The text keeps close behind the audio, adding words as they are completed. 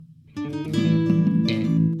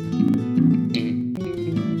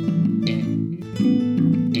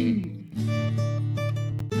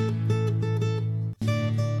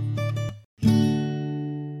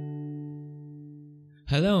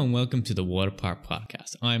Hello and welcome to the Waterpark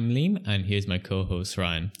podcast. I'm Liam and here's my co-host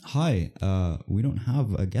Ryan. Hi, we don't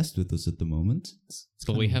have a guest with us at the moment.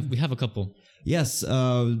 But we have a couple. Yes,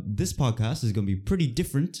 this podcast is going to be pretty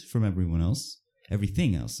different from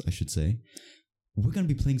everything else, I should say. We're going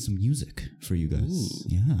to be playing some music for you guys. Ooh.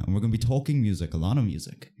 Yeah, and we're going to be talking music, a lot of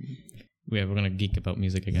music. Yeah, we're going to geek about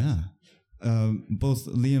music again. Yeah. Both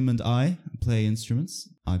Liam and I play instruments.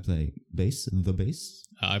 I play the bass.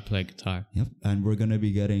 I play guitar. Yep, and we're going to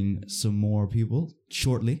be getting some more people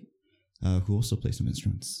shortly who also play some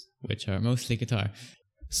instruments. Which are mostly guitar.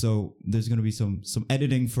 So there's going to be some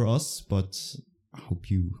editing for us, but I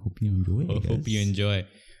hope you enjoy it. Hope you enjoy.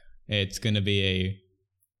 It's going to be a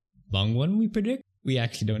long one, we predict. We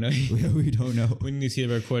actually don't know. We don't know. We need to see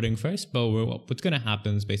the recording first, but what's going to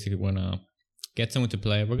happen is basically we're going to get someone to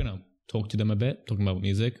play. We're going to talk to them a bit, talking about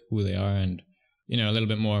music, who they are, and a little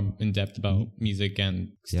bit more in depth about music and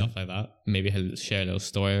stuff like that. Maybe he'll share a little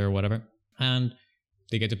story or whatever. And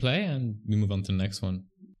they get to play and we move on to the next one.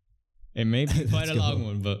 It may be quite a long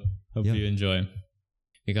one, but hope you enjoy.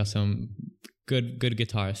 We got some good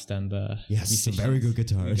guitarists and musicians. Very good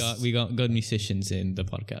guitarists. We got good musicians in the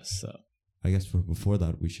podcast. So I guess before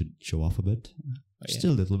that we should show off a bit. Just a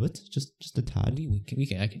little bit, just a tad.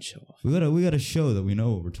 I can show off. We gotta show that we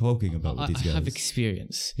know what we're talking about with these guys. I have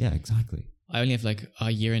experience. Yeah, exactly. I only have like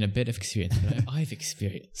a year and a bit of experience, but I have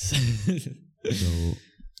experience. So,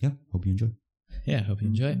 yeah, hope you enjoy. Yeah, hope you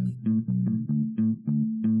enjoy.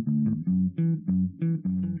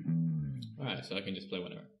 Alright, so I can just play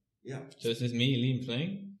whatever. Yeah. So this is me, Liam,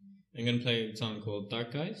 playing. I'm going to play a song called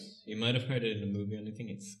Dark Guys. You might have heard it in a movie or anything.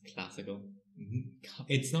 It's classical. Mm-hmm.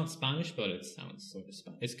 It's not Spanish, but it sounds sort of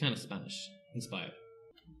Spanish. It's kind of Spanish inspired.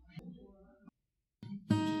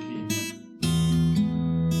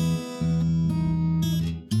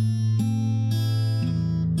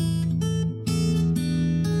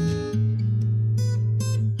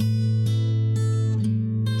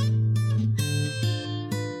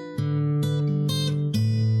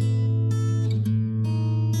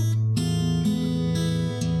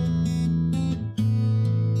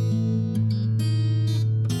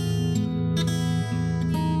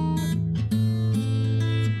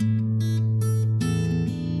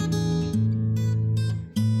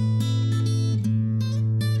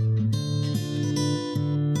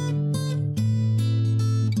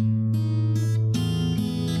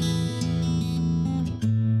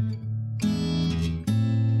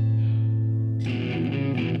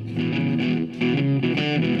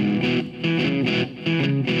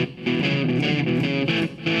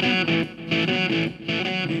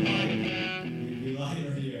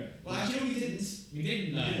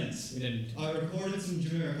 I recorded some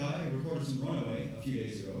Jamaica, I recorded some Runaway a few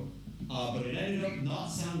days ago, but it ended up not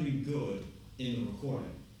sounding good in the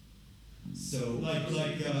recording. So,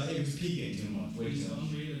 it was peaking too much. Wait, it's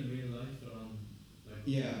unreal in real life, but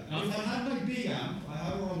yeah. If I had my big amp, I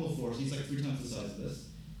have a Rumble 40, it's like 3 times the size of this.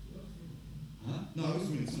 Huh? No, I was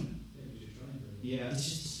doing something. Yeah, it's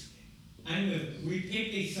just... Anyway, we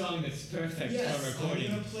picked a song that's perfect for recording.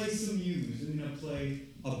 I'm going to play some Muse. I'm going to play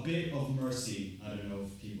a bit of Mercy. I don't know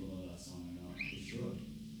if people know that song or not. You should.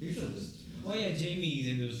 You should listen to it. Oh yeah, Jamie's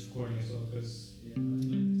in this recording as well, because he's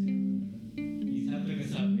helping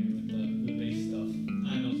us out here with the bass stuff.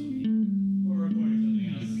 And also we're recording something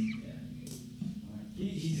else. Yeah. Alright.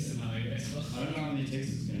 He's just somehow here as well. I don't know how many takes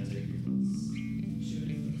it's going to take you.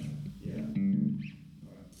 Yeah.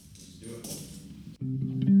 Alright, let's do it.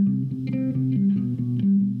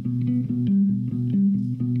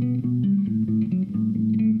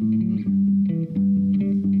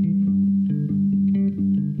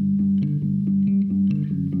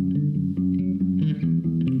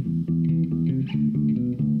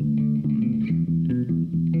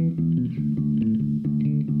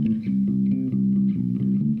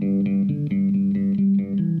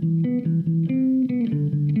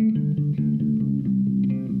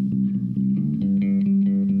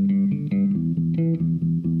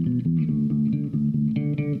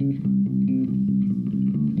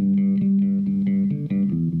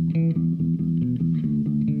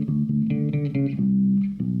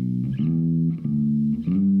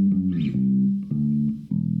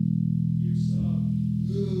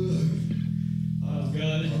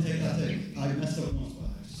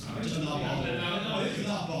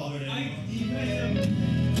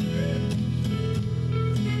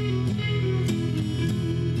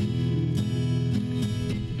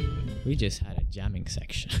 We just had a jamming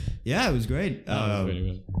section. Yeah, it was great.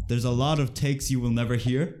 Really good. There's a lot of takes you will never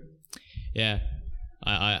hear. Yeah,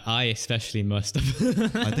 I especially must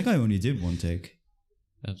have. I think I only did one take.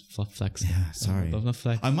 Flex. Yeah, sorry. Not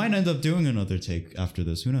flex. I might end up doing another take after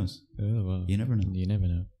this. Who knows? Oh, well. You never know. You never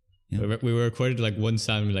know. Yeah. We were recorded like one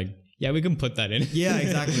sound. We're like, yeah, we can put that in. Yeah,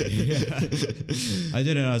 exactly. Yeah. I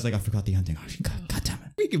did it. I was like, I forgot the ending. Oh, God damn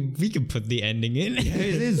it. We can put the ending in. Yeah,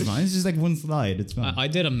 it is fine. It's just like one slide. It's fine. I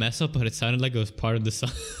did a mess up, but it sounded like it was part of the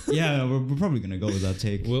song. Yeah, we're probably gonna go with that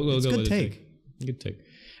take. We'll it's go good with take. it. Good take.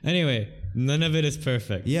 Anyway, none of it is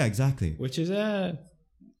perfect. Yeah, exactly. Which is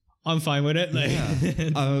I'm fine with it. Like,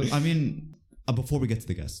 Yeah. I mean, before we get to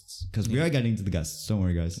the guests, because we are getting to the guests. Don't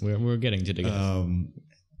worry, guys. we're getting to the guests.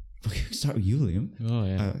 We can start with you, Liam. Oh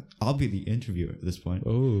yeah. I'll be the interviewer at this point.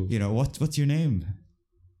 Oh. You know what's your name?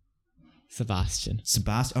 Sebastian.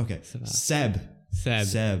 Sebastian. Okay. Sebastian.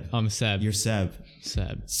 Seb. I'm Seb. You're Seb.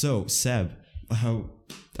 Seb. So Seb, that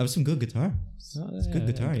was some good guitar. It's good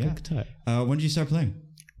guitar. Yeah. Good guitar. When did you start playing?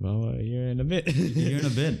 Well, a year and a bit. A year and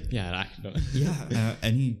a bit. Yeah, actually. Yeah.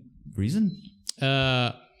 Any reason?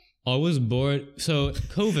 I was bored. So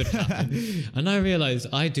COVID happened, and I realized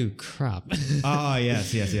I do crap. Ah,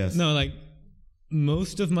 yes. No, like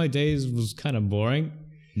most of my days was kind of boring.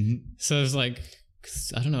 Mm-hmm. So it's like,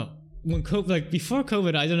 I don't know. When COVID, like before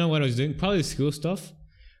COVID, I don't know what I was doing. Probably school stuff.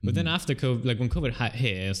 But then after COVID, like when COVID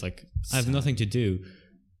hit, it's like I have nothing to do.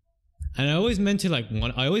 And I always meant to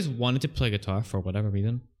I always wanted to play guitar for whatever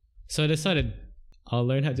reason. So I decided I'll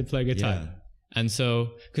learn how to play guitar. Yeah. And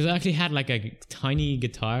so, because I actually had like a tiny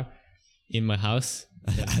guitar in my house.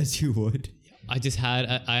 As you would. I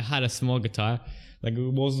had a small guitar. Like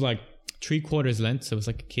it was like 3/4 length. So it was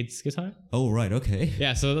like a kid's guitar. Oh, right. Okay.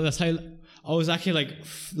 Yeah. So that's how I was actually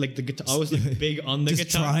like the guitar. I was like big on the just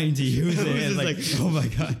guitar. trying to use it. I was It's like, oh my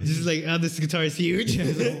God. Just like, this guitar is huge.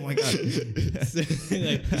 Oh my God. So,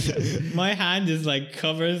 like, my hand is like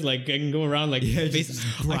covers, like I can go around like just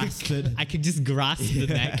grasp it. I could just grasp the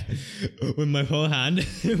neck with my whole hand.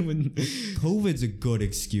 COVID's a good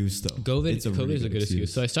excuse though. COVID It's a is really a good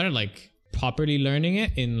excuse. So I started like properly learning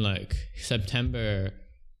it in like September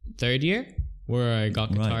 3rd year, where I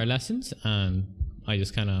got guitar lessons, and I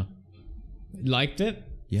just kind of liked it.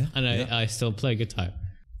 Yeah. And I still play guitar.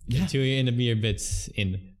 Yeah. 2 year and a year bits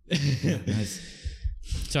in. Yeah, nice.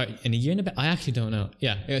 Sorry, in a year and a bit? I actually don't know.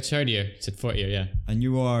 Yeah, it's 3rd year. It's at 4th year, yeah. And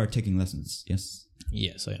you are taking lessons, yes?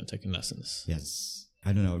 Yes, I am taking lessons. Yes.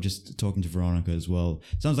 I don't know, just talking to Veronica as well.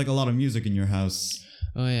 Sounds like a lot of music in your house.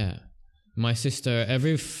 Oh, yeah. My sister,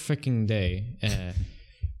 every freaking day,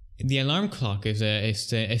 the alarm clock is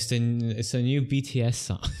it's a new BTS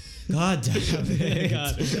song. God damn it.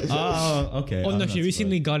 God. Oh, okay. Oh, no, I'm she not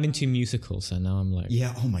recently got into musicals, and now I'm like...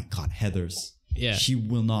 Yeah, oh my God, Heathers. Yeah. She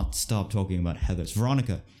will not stop talking about Heathers.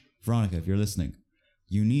 Veronica, if you're listening,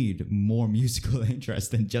 you need more musical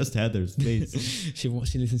interest than just Heathers, please. she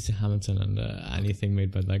listens to Hamilton and anything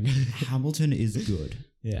made by that guy. Hamilton is good.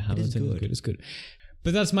 Yeah, Hamilton is good. It's good.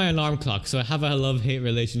 But that's my alarm clock, so I have a love-hate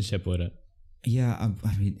relationship with it. Yeah,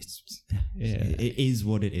 I mean, it is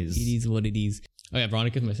what it is. It is what it is. Oh yeah,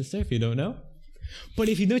 Veronica's my sister, if you don't know. But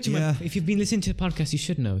if you know if you've been listening to the podcast, you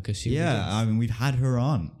should know, because she. Yeah, I mean, we've had her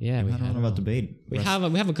on. Yeah, we've had her on about debate. We have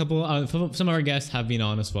a couple. Some of our guests have been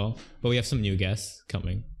on as well, but we have some new guests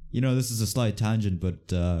coming. You know, this is a slight tangent,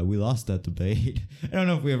 but we lost that debate. I don't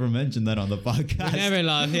know if we ever mentioned that on the podcast. We never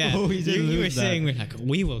lost. Yeah, Oh, we did you were lose that. saying we're like,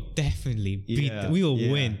 we will definitely beat. We will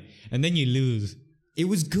win, and then you lose. It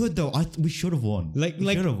was good though. We should have won. Like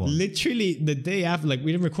literally the day after, like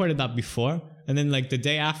we didn't recorded that before, and then like the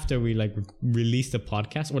day after we like released the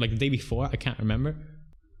podcast, or like the day before, I can't remember.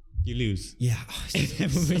 You lose. Yeah,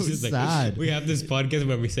 it's so sad. Like, we have this podcast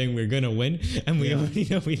where we're saying we're gonna win, and we already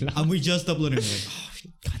know we lost. And we just uploaded it. Like,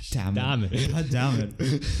 oh, God damn it! God damn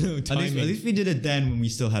it! At least we did it then when we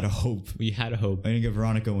still had a hope. We had a hope. I'm gonna get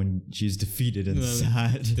Veronica when she's defeated and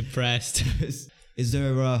sad, depressed. Is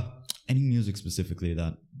there any music specifically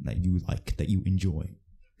that you like, that you enjoy?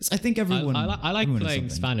 Because I think everyone. I like playing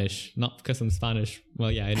Spanish, not because I'm Spanish.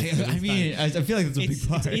 Well, yeah, it is. I mean, I feel like it's a big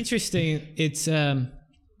part. It's interesting.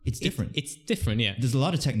 It's different. It's different. Yeah. There's a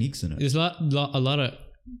lot of techniques in it. There's a lot of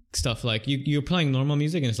stuff, like you're playing normal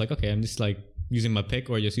music and it's like, okay, I'm just like using my pick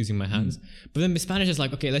or just using my hands. But then Spanish is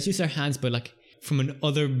like, okay, let's use our hands, but like from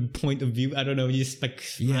another point of view. I don't know. You just like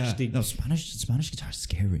smash Spanish guitar is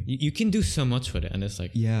scary. You can do so much with it, and it's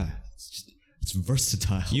like it's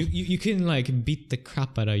versatile. You can like beat the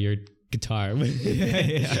crap out of your guitar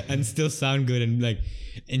and still sound good and like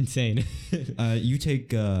insane. Do you take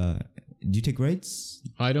grades?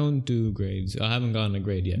 I don't do grades. I haven't gotten a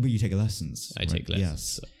grade yet. But you take lessons. I take lessons. Yes.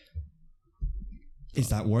 So. Is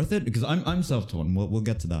that worth it? Because I'm self-taught. We'll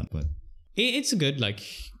get to that, but it's good. Like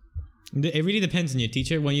it really depends on your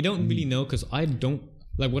teacher. When you don't really know, because I don't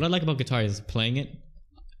like, what I like about guitar is playing it.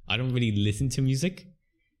 I don't really listen to music.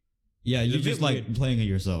 Yeah, you It's a just bit like weird. playing it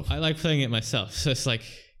yourself. I like playing it myself. So it's like,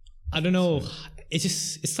 I don't know.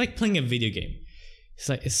 It's like playing a video game. It's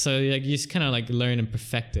like, so like you just kind of like learn and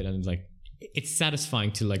perfect it, and like it's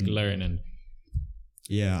satisfying to like learn and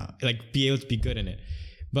Yeah. like be able to be good in it.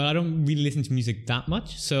 But I don't really listen to music that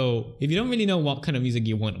much. So if you don't really know what kind of music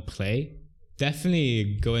you want to play,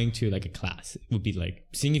 definitely going to like a class would be like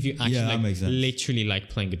seeing if you actually Yeah, that like makes sense. literally like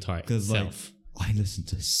playing guitar Because like itself. I listen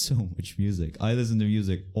to so much music. I listen to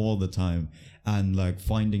music all the time, and like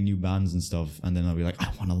finding new bands and stuff. And then I'll be like, I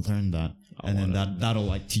want to learn that, and then that'll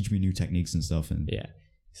like teach me new techniques and stuff. And Yeah.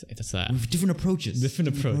 So that's that. with different approaches. Different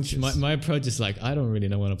approach. My approach is like, I don't really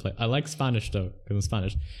know what to play. I like Spanish though, because I'm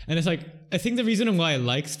Spanish. And it's like, I think the reason why I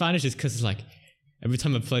like Spanish is because it's like, every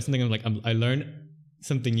time I play something, I'm like, I learn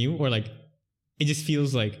something new, or like, it just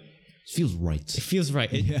feels like, It feels right. it feels right.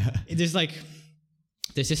 There's like,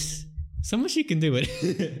 there's just so much you can do with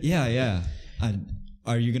it. Yeah. And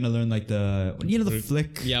are you gonna learn like the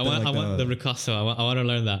flick? Yeah, I want the ricosso. I want to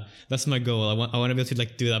learn that. That's my goal. I want to be able to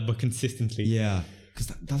like do that, but consistently. Yeah, because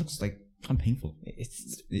that looks like kind of painful.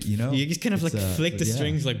 It's, You know, you just kind of like It's, flick the yeah.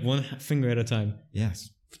 strings like one finger at a time. Yes,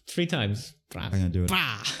 3 times. I'm gonna do it.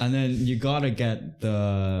 Bah! And then you gotta get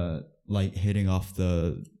the like hitting off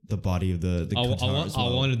the body of the guitar as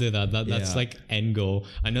well. I want to do that. That's Yeah. like end goal.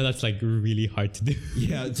 I know that's like really hard to do.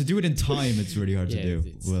 Yeah, to do it in time, it's really hard to Yeah, do.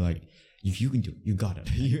 it's- But like, if you can do it, you got it.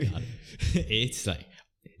 It's like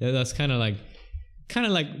that's kind of like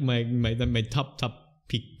my top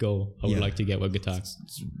peak goal. I would Yeah. like to get with guitar.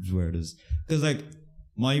 It's where it is. Because like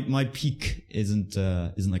my peak isn't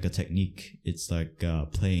like a technique. It's like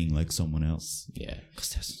playing like someone else. Yeah, 'Cause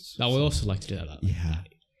there's I would also like to do that. Yeah.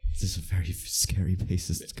 This is a very scary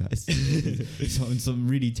bassist, guys. some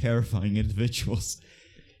really terrifying individuals.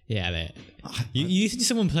 Yeah, you see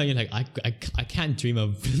someone playing, you're like, I can't dream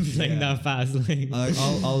of playing Yeah. that fast. Like,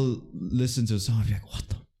 I'll listen to a song and be like, what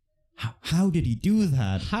the? How did he do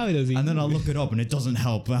that? how does he? And then I'll look it up and it doesn't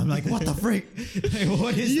help. I'm like, what the frick? Like,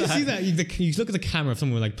 what is You that? see that? You look at the camera of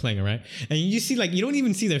someone like playing it, right? And you see like, you don't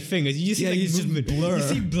even see their fingers. You just see Yeah, like you just movement. blur. You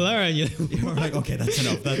see blur and you're like, You're like, okay, that's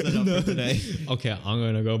enough. That's enough for today. okay, I'm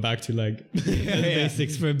going to go back to like the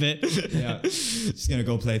basics for a bit. Yeah. Just gonna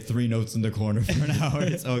go play 3 notes in the corner for an hour.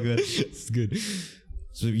 It's all good. It's good.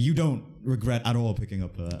 So you don't regret at all picking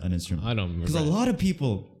up an instrument? I don't Because a regret. lot of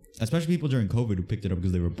people, especially people during COVID who picked it up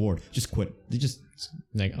because they were bored, just quit. They just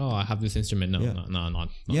Like, oh, I have this instrument. No, Yeah. no, not.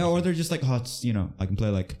 yeah, or they're just like, oh, it's, I can play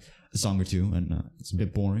like a song or two, and it's a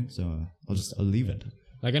bit boring, so I'll leave it.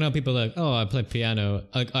 Like I know people like, oh, I play piano.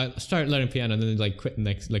 Like I started learning piano and then like quit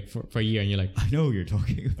next like for a year, and you're like, I know what you're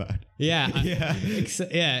talking about. yeah, Yeah.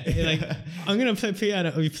 yeah. Like I'm gonna play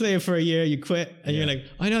piano. You play it for a year, you quit, and you're like,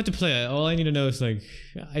 I know how to play it. All I need to know is like,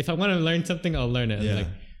 if I want to learn something, I'll learn it. And Yeah. like,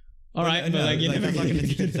 all right, But, but like you like, never I'm not gonna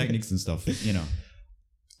teach you fucking. techniques and stuff.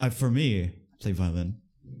 For me, I play violin.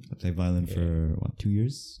 I played violin for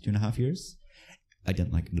 2.5 years. I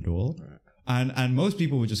didn't like it at all. And most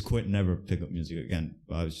people would just quit and never pick up music again.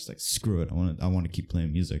 But I was just like, screw it. I want to keep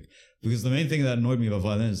playing music. Because the main thing that annoyed me about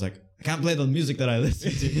violin is like, I can't play the music that I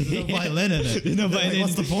listen to. There's no violin in it. There's no Like, violin.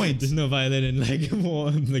 what's the point? There's no violin in like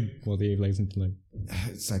what do you listen to like?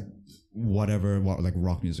 It's like like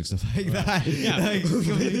rock music, stuff like that. Yeah. Like,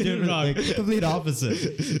 completely different, Rock. like, complete opposite.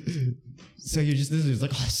 So you're just listening, it's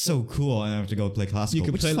like, oh, it's so cool. And I have to go play classical, You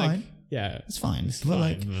can which play is like fine. yeah, It's fine. It's But fine,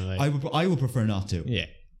 like, but, like- I would prefer not to. yeah.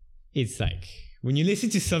 It's like when you listen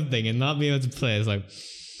to something and not be able to play, it's like,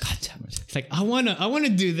 God damn it. it's like I wanna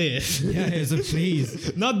do this. Yeah, so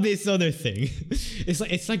please. Not this other thing.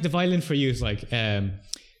 It's like the violin for you is like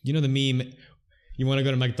you know the meme, you want to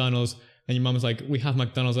go to McDonald's and your mom's like, we have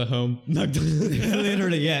McDonald's at home.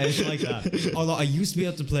 Literally, yeah, it's like that. Although I used to be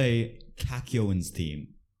able to play Kakyoin's theme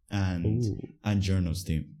and Journo's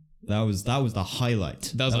theme. That was the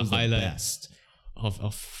highlight. That was a highlight. The best. of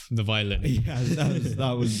the violin. Yeah,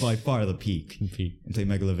 that was by far the peak. I play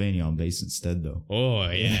Megalovania on bass instead, though. Oh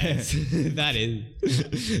yes, that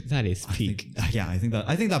is peak. I think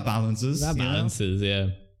that balances. That you know? balances, yeah.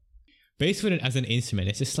 Bass with it as an instrument,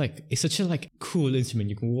 it's just like it's such a like cool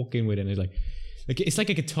instrument. You can walk in with it and it's like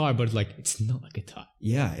a guitar, but like it's not a guitar.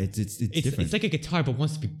 Yeah, it's different. It's like a guitar, but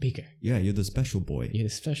wants to be bigger. Yeah, you're the special boy. You're the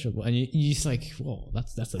special one, and you just like, whoa,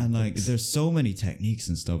 that's a And like, there's so many techniques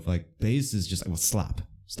and stuff. Like bass is just like, well, slap.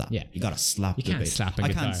 Yeah. You gotta slap. You the can't bass. slap a I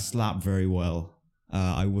guitar. can't slap very well.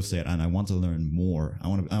 I will say it, and I want to learn more. I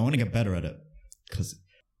want to get better at it because.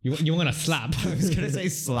 you want to slap. I was gonna say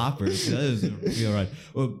slappers. That doesn't feel right.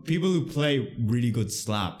 Well, people who play really good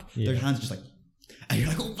slap, their hands just like, and you're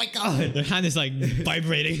like, oh my god, Their hand is like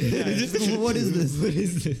vibrating. what is this? What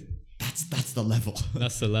is this? That's That's the level.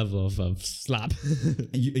 That's the level of slap.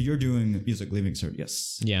 You're doing music leaving cert,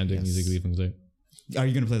 yes. Yeah, I'm doing music leaving cert. Are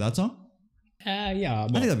you gonna play that song? Yeah. I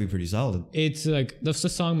think that'd be pretty solid. It's like that's the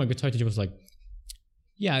song my guitar teacher was like,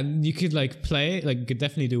 yeah, you could like play, like you could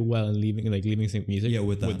definitely do well in leaving sync music. Yeah,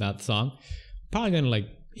 with that song. Probably gonna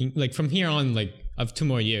like from here on, like I have 2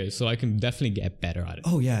 more years, so I can definitely get better at it.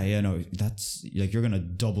 Oh yeah, no, that's like you're gonna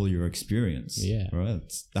double your experience. Yeah, right.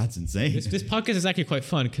 That's insane. This podcast is actually quite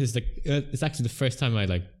fun because like it's actually the first time I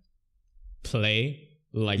like play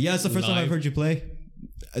like. Yeah, it's the first live. time I've heard you play.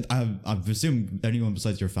 I've assumed anyone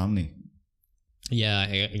besides your family. Yeah,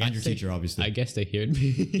 and your teacher, obviously. I guess they heard me.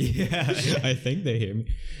 Yeah, I think they hear me.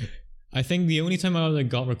 I think the only time I like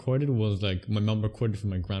got recorded was like my mom recorded for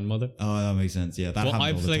my grandmother. Oh, that makes sense. Yeah, that happens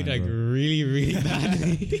I all the played time, like bro. really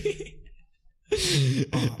badly.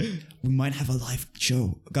 We might have a live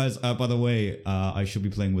show, guys. By the way, I should be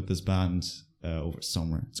playing with this band over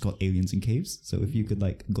summer. It's called Aliens in Caves. So if you could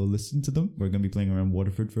like go listen to them, we're gonna be playing around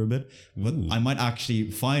Waterford for a bit. But I might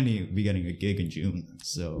actually finally be getting a gig in June.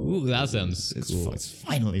 So that sounds cool. It's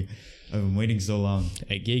finally. I've been waiting so long.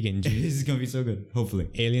 A gig in June. This is gonna be so good. Hopefully.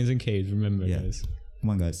 Aliens in Caves. Remember, guys. Come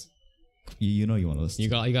on, guys. You know you want to listen. You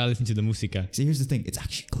gotta listen to the musica. See, here's the thing. It's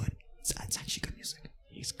actually good. It's actually good music.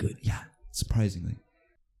 It's good. Yeah, surprisingly.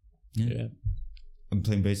 Yeah. I'm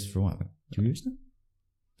playing bass for what? Like 2 years now?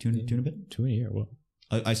 Two and a bit? 2 year. Well,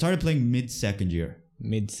 I started playing mid-second year.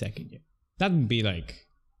 Mid-second year. That would be like.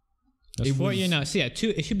 That's 4 years now. So yeah,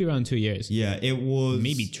 2. It should be around 2 years. Yeah, it was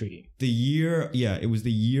maybe 3. The year. Yeah, it was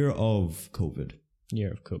the year of COVID.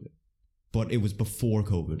 Year of COVID. But it was before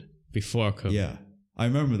COVID. Before COVID. Yeah. I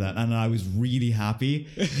remember that, and I was really happy.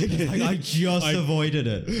 I just avoided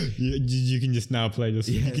it. You can just now play this.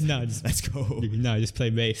 Yes. You can now just, let's go. You can now just play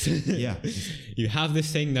bass. Yeah. You have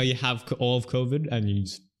this thing, now you have all of COVID, and you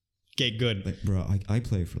just get good. Like, bro, I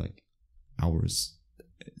play for like hours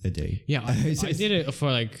a day. Yeah, I did it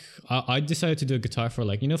for like, I decided to do a guitar for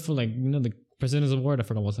like, the President's Award, I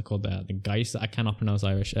forgot what's it called, the guys, I cannot pronounce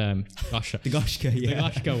Irish, Gosha. The Goshka, yeah. The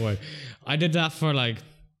Goshka award. I did that for like,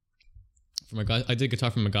 I did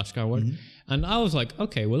guitar from a Goshka award, and I was like,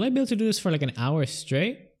 okay, will I be able to do this for like an hour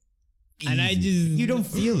straight? Easy. And I just... You don't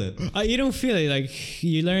feel it. You don't feel it. Like,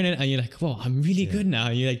 you learn it and you're like, whoa, I'm really good now.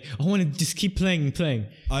 And you're like, I want to just keep playing.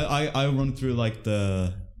 I run through like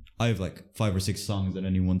I have like 5 or 6 songs at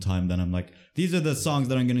any one time. Then I'm like, these are the songs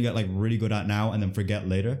that I'm going to get like really good at now and then forget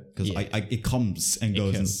later. Because it comes and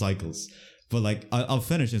goes in cycles. But like, I'll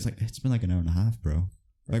finish. It's like, it's been like an hour and a half, bro.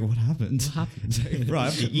 Like, what happened? What happened? Like, bro, I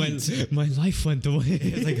have to eat. My life went away.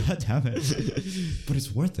 It's like, god damn it. But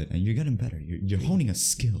it's worth it. And you're getting better. You're honing a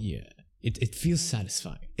skill. Yeah. It feels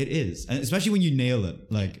satisfying. It is. And especially when you nail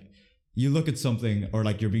it. Like, you look at something or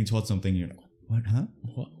like you're being taught something and you're like, what, huh?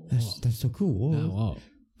 What? That's so cool. Whoa. Oh, wow.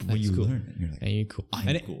 When you cool. learn it, you're like, and you're cool.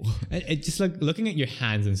 I'm cool. It just like looking at your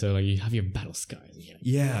hands and so like you have your battle scars. And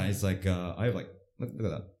yeah, it's like, I have like, look at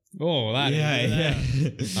that. Oh, that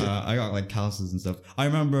is. I got like calluses and stuff. I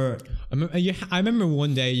remember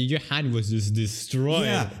one day your hand was just destroyed.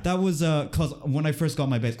 Yeah, that was because when I first got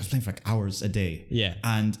my bass, I was playing for like hours a day. Yeah.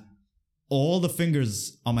 And all the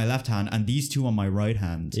fingers on my left hand and these 2 on my right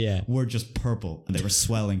hand were just purple and they were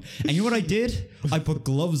swelling. And you know what I did? I put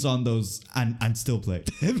gloves on those and still played.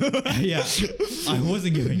 Yeah. I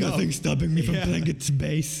wasn't giving Nothing stopping me from playing its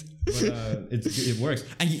bass. But it works.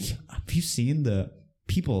 And have you seen the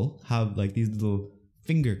people have like these little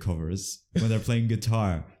finger covers when they're playing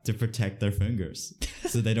guitar to protect their fingers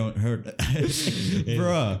so they don't hurt?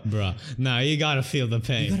 Bruh. No, you gotta feel the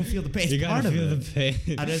pain. You gotta feel the pain. You gotta feel the pain.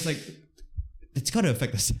 And it's like, it's gotta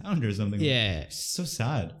affect the sound or something. Yeah. It's so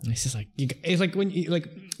sad. It's just like, it's like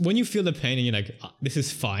when you feel the pain and you're like, this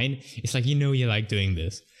is fine. It's like, you like doing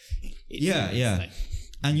this. Yeah. Like,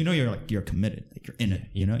 and you're committed. Like you're in it,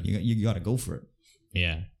 you gotta go for it.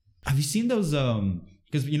 Yeah. Have you seen those,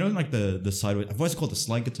 because like the sideways, I've always called the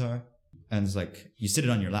slide guitar, and it's like you sit it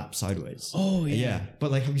on your lap sideways. Oh yeah.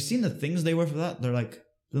 But like, have you seen the things they wear for that? They're like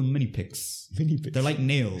little mini picks. They're like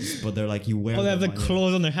nails, but they're like you wear. Oh, they have the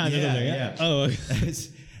claws on their hands. Yeah. Oh.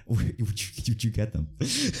 Would you get them?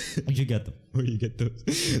 Would you get them? Where you get those?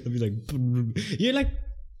 They'll be like, you're like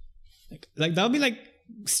that would be like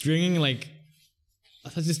stringing like.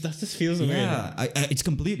 That just feels weird. Yeah, it's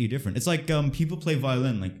completely different. It's like people play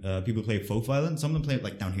violin, like people play folk violin. Some of them play it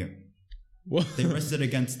like down here. What? They rest it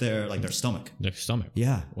against their stomach. Their stomach.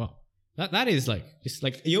 Yeah. Wow. That is like just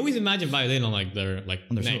like you always imagine violin on like their like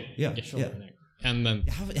on their neck. shoulder. Yeah. Shoulder, neck. And then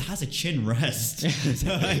It has a chin rest. So,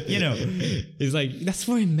 like, you know. it's like that's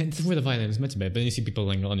where the violin is meant to be. But then you see people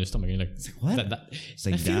laying on your stomach, and you're like, what? It's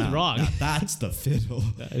like, that feels wrong. That's the fiddle.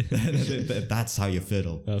 That's how you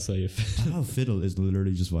fiddle. That's how you feel. How fiddle is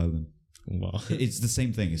literally just violin. Wow, It's the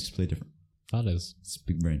same thing. It's just played different. that is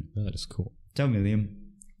Big brain. cool. Tell me, Liam.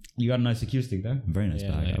 You got a nice acoustic there. Very nice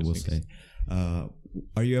Yeah, bag, nice I will say.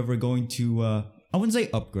 Are you ever going to? I wouldn't say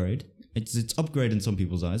upgrade. It's upgrade in some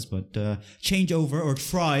people's eyes, but change over or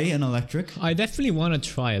try an electric. I definitely want to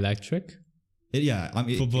try electric, I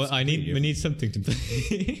mean, but we need something to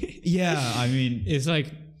play. Yeah, I mean, It's like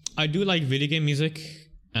I do like video game music,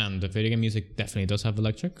 and the video game music definitely does have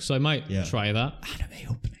electric, so I might try that. anime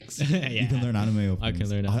openings. Yeah. You can learn anime openings. I can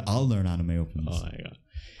learn. I'll learn anime openings. Oh my god,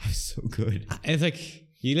 I'm so good. it's like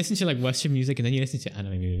you listen to like Western music, and then you listen to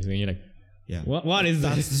anime music, and you're like, Yeah. what is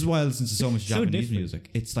This this? is why I listen to so much So Japanese different. music.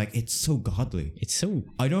 It's like it's so godly. It's so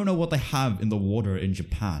I don't know what they have in the water in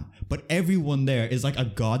Japan, but everyone there is like a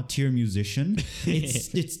god tier musician.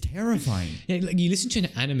 It's terrifying. yeah, like you listen to an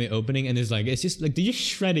anime opening, and it's just like they're just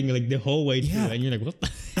shredding like the whole way through, Yeah. and you're like, what?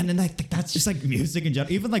 And then like that's just like music in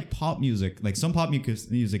general. Even like pop music, like some pop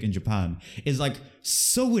music in Japan is like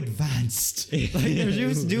so advanced. Like they're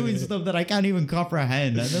just doing stuff that I can't even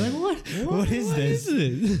comprehend. And they're like, what is this?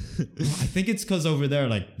 I think it's because over there,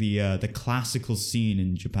 like the classical scene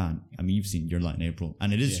in Japan. I mean, you've seen Your Light in April,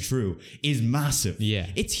 and it is true, is massive. Yeah.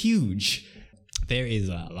 It's huge. There is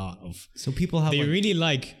a lot of. So people have They like, really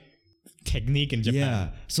like technique in Japan. yeah.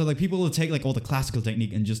 So like people will take like all the classical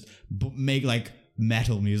technique and just make like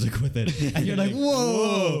metal music with it, and you're like,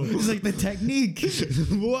 whoa! It's like the technique.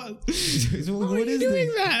 What? What is doing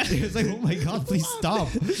this? that? It's like, oh my god, please stop!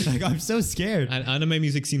 Like I'm so scared. And anime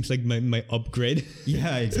music seems like my upgrade.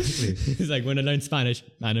 Yeah, exactly. It's like when I learn Spanish,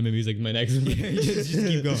 anime music is my next one. just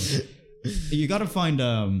keep going. You got to find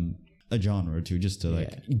a genre or two just to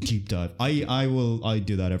like deep dive. I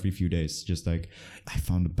do that every few days. Just like I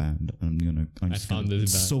found a band. I'm just found gonna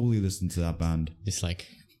this band. solely listen to that band. Just like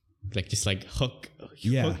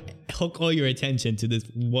Yeah. hook all your attention to this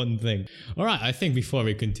one thing. All right, I think before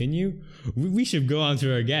we continue, we should go on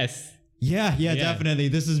to our guests. Yeah, definitely.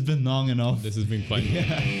 This has been long enough. This has been quite.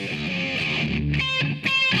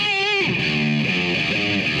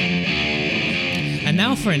 And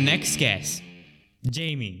now for our next guest,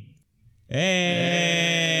 Jamie.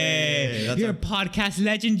 Hey, that's you're our- a podcast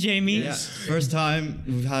legend, Jamie. Yeah. First time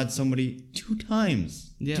we've had somebody 2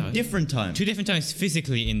 times. Yeah. 2 different times. 2 different times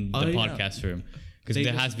physically in the Oh, yeah. podcast room, because They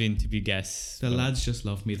there just- has been to be guests. The lads just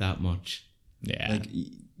love me that much. Yeah, Like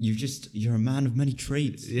you're a man of many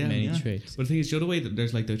traits. Yeah. many yeah. traits. But the thing is, the other way that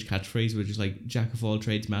there's like those catchphrase which is like jack of all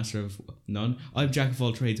trades, master of none. I'm jack of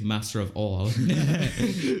all trades, master of all.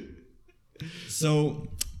 So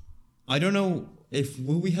I don't know if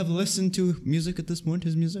will we have listened to music at this point,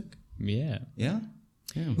 his music? Yeah. Yeah?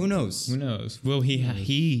 Yeah. Who knows? Who knows? Well,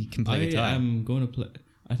 he can play guitar. I am going to play.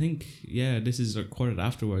 I think this is recorded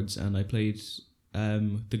afterwards, and I played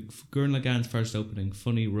the Gurren Lagann's first opening,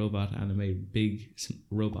 funny robot anime, big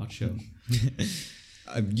robot show.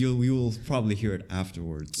 We will probably hear it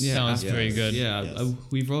afterwards. Yeah, Sounds very good. Yeah, Yes.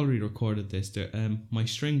 we've already recorded this. My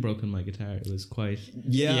string broke on my guitar. It was quite.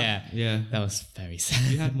 Yeah. Yeah, That was very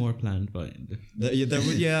sad. we had more planned, but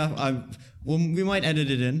We might edit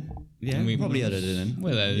it in. yeah, We'll probably edit it in.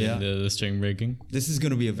 Well, Yeah. the string breaking. This is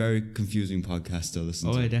going to be a very confusing podcast to listen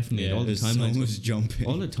oh, to. yeah, definitely. Yeah. All the There's so timelines, much jumping.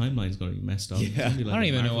 all the timelines going to be messed up. Yeah. It's gonna be like I don't a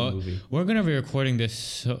even know Marvel what movie. we're gonna be recording this.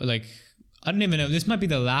 So, like, I don't even know. This might be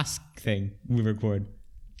the last thing we record.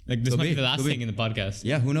 Like, this Could might be, be the last could be. thing in the podcast.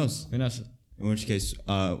 Yeah, who knows? Who knows? In which case,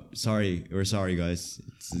 we're sorry, guys.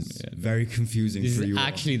 It's very confusing This for is you. all.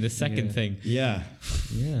 actually the second Yeah. thing. Yeah.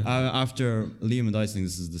 Yeah. After Liam and I think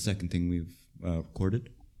this is the second thing we've recorded.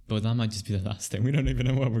 But that might just be the last thing. We don't even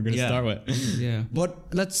know what we're gonna Yeah. start with. Yeah.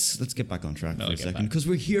 But let's get back on track for a get second back. because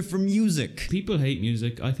we're here for music. People hate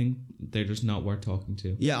music. I think they're just not worth talking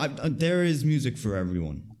to. Yeah, there is music for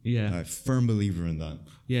everyone. Yeah. I'm a firm believer in that.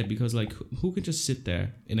 Yeah, because like, who can just sit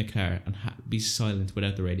there in a car and be silent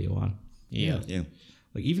without the radio on? Yeah. Yeah.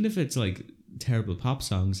 Like, even if it's like terrible pop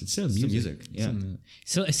songs, it's still It's the music. music.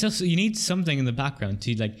 Yeah. So you need something in the background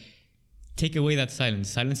to like take away that silence.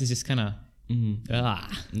 Silence is just kind of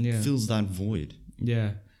Yeah. Fills that void,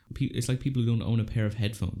 Yeah. It's like people who don't own a pair of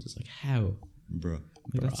headphones. It's like, how? bro.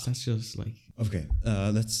 Like, that's just like, Okay,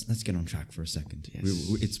 let's get on track for a second. Yes.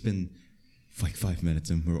 It's been like 5 minutes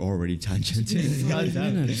and we're already tangenting. 5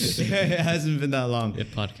 minutes. It hasn't been that long. a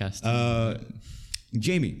podcast.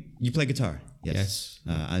 Jamie, you play guitar. Yes.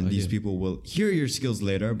 And I these do. people will hear your skills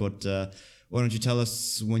later, but why don't you tell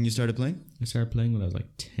us when you started playing? I started playing when I was like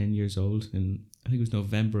 10 years old, and I think it was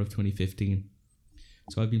November of 2015.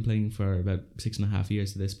 So I've been playing for about 6.5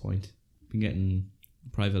 years at this point. Been getting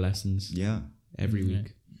private lessons Yeah. every Yeah.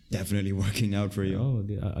 week. Definitely working out for you. Oh,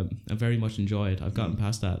 I very much enjoy it. I've gotten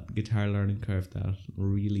past that guitar learning curve that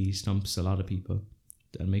really stumps a lot of people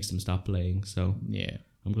and makes them stop playing. So Yeah.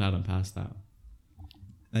 I'm glad I'm past that.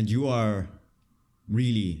 And you are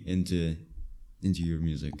really into your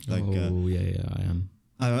music. Like, yeah, I am.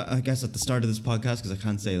 I guess at the start of this podcast, because I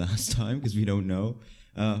can't say last time because we don't know.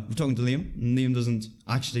 We're talking to Liam. Liam doesn't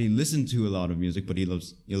actually listen to a lot of music, but he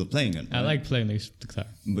loves playing it. I like playing the guitar.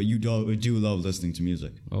 But you do love listening to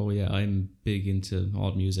music. Oh yeah, I'm big into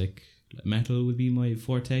all music. Metal would be my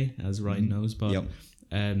forte, as Ryan knows. But Yep.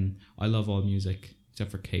 I love all music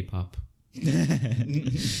except for K-pop.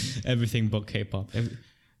 Everything but K-pop.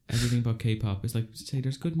 Everything but K-pop. It's like, say,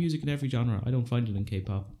 there's good music in every genre. I don't find it in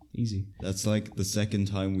K-pop. Easy. That's like the second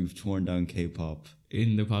time we've torn down K-pop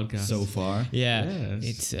In the podcast. so far. Yeah,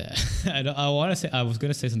 Yes. it's. I want to say. I was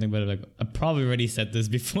gonna say something, but like I probably already said this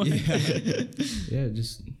before. Yeah,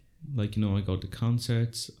 just like, you know, I go to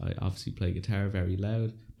concerts. I obviously play guitar very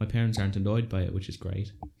loud. My parents aren't annoyed by it, which is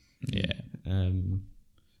great. Yeah.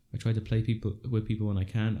 I try to play with people when I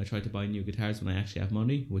can. I try to buy new guitars when I actually have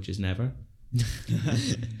money, which is never.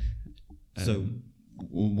 So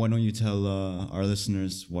why don't you tell our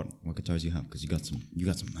listeners what guitars you have? Because you got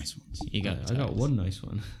some nice ones. You got. I got one nice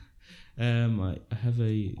one. I have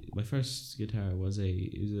my first guitar was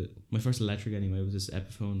my first electric anyway was this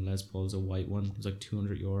Epiphone Les Paul. It was a white one. It was like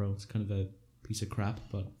 €200. It's kind of a piece of crap,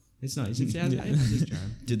 but it's nice. It has its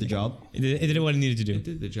charm. Did the job? It did what it needed to do. It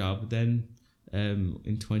did the job. Then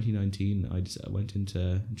in 2019, I went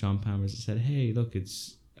into John Palmer's and said, "Hey, look,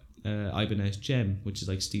 it's Ibanez Gem, which is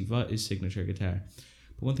like Steve Vai's signature guitar."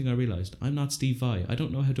 But one thing I realized, I'm not Steve Vai. I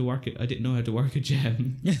don't know how to work it. I didn't know how to work a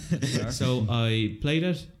Gem. So I played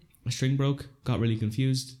it. My string broke. Got really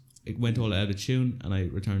confused. It went all out of tune, and I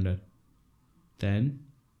returned it. Then,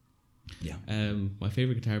 Yeah. my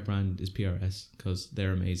favorite guitar brand is PRS because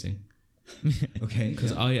they're amazing. Okay.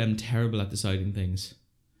 Because I am terrible at deciding things.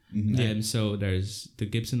 Mhm. So there's the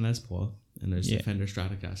Gibson Les Paul and there's Yeah. the Fender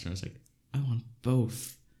Stratocaster. I was like, I want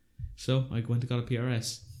both. So I went and got a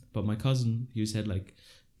PRS. But my cousin, he said like,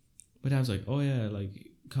 my dad was like, oh yeah,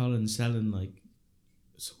 like Colin's selling like,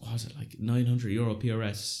 so what was it, like €900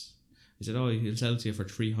 PRS? He said, oh, he'll sell it to you for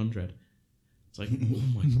 300. It's like, oh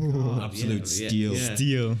my god, Absolute steal. yeah.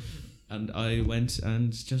 Steel. And I went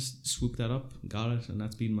and just swooped that up, got it, and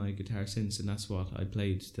that's been my guitar since, and that's what I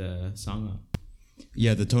played the song on.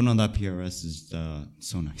 Yeah, the tone on that PRS is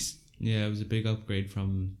so nice. Yeah, it was a big upgrade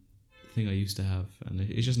from the thing I used to have, and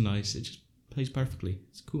it's just nice. It just plays perfectly.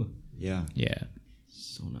 It's cool. Yeah. Yeah.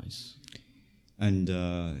 So nice. And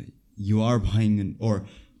you are buying or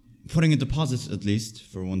putting a deposit at least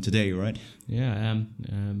for one today, right? Yeah, I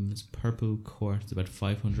am. It's purple court. It's about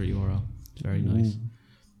 €500. It's very nice.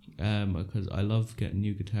 Because I love getting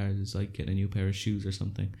new guitars. It's like getting a new pair of shoes or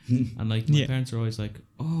something. And like my parents are always like,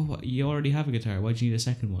 "Oh, what, you already have a guitar. Why do you need a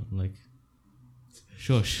second one?" I'm like,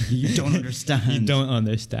 shush. You don't understand. You don't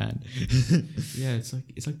understand. Yeah, it's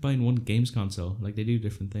like buying one games console. Like they do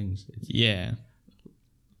different things. Yeah.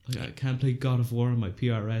 Like I can't play God of War on my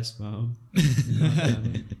PRS, Mom.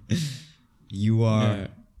 You are Yeah.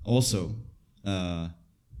 also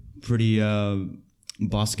pretty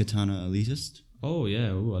Boss Katana elitist. Oh yeah,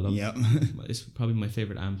 I love. Yeah. It's probably my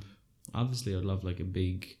favorite amp. Obviously, I'd love like a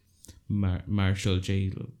big Marshall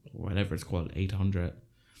J, whatever it's called, 800,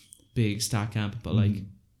 big stack amp. But like,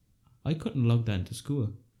 I couldn't log that into school,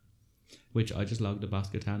 which I just logged the Boss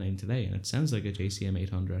Katana in today, and it sounds like a JCM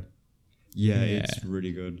 800. Yeah, Yeah. it's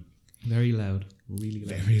really good. Very loud, really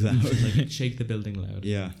loud. Very loud. Like shake the building loud.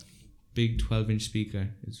 Yeah. Big 12-inch speaker.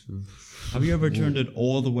 It's Have you ever turned it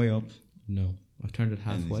all the way up? no. I've turned it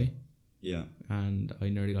halfway, Yeah. and I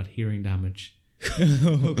nearly got hearing damage.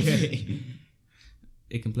 Okay.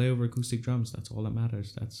 It can play over acoustic drums. That's all that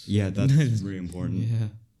matters. That's Yeah, that's really important. yeah.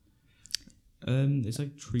 It's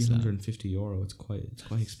like €350. It's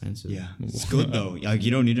quite expensive. Yeah. It's good though. Like, you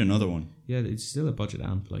don't need another one. Yeah, it's still a budget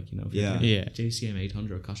amp. Like, you know, if Yeah. you're Yeah. JCM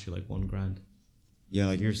 800 will cost you like $1,000. Yeah,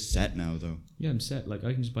 like you're set now though. Yeah, I'm set. Like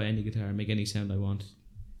I can just buy any guitar and make any sound I want.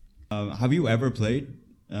 Have you ever played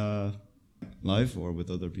live or with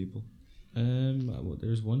other people? Well,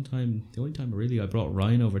 there's one time, the only time really I brought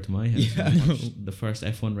Ryan over to my house and watched the first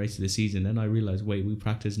F1 race of the season. Then I realized, wait, we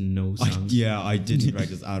practiced no songs. I didn't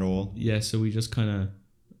practice at all. Yeah, so we just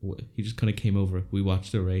he just kind of came over. We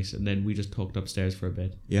watched the race and then we just talked upstairs for a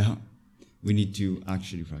bit. Yeah. We need to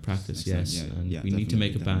actually practice. Yes, next time. and Yeah, we need to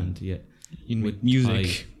make a definitely. band. Yeah, In with music.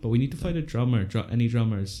 Tadhg. But we need to find a drummer. Any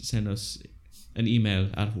drummers, send us an email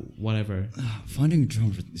at whatever. Finding a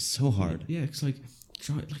drummer is so hard. Yeah, it's like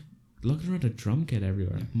like looking around a drum kit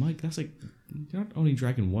everywhere. Mike, that's like, you're not only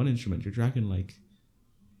dragging one instrument, you're dragging like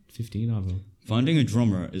 15 of them. Finding a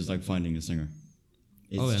drummer is like finding a singer.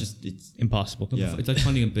 It's it's Impossible. Yeah. It's like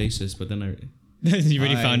finding a bassist, but then You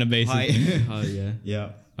really found a bassist. oh yeah. Yeah.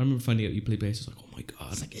 I remember finding out you play bass. It's like, oh my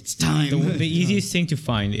god, It's like, it's time. The easiest thing to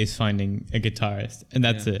find is finding a guitarist, and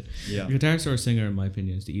that's it. Yeah. a guitarist or a singer, in my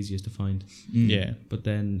opinion, is the easiest to find. Yeah. But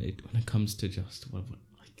then when it comes to just like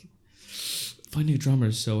finding a drummer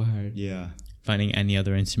is so hard. Yeah. Finding any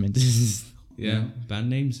other instrument. Yeah. Band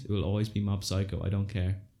names, it will always be Mob Psycho. I don't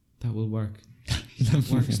care. That will work. That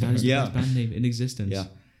works. That is the best band name in existence. Yeah.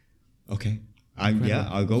 Okay.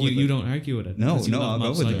 I'll go with it. You don't argue with it. No, because you love I'll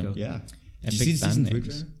Mob go with Psycho. it. Yeah. Epic Did you see band season 3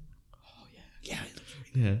 names. trailer?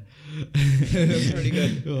 Yeah. It was pretty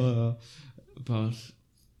good. But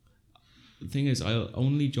the thing is, I'll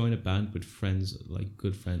only join a band with friends, like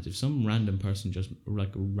good friends. If some random person just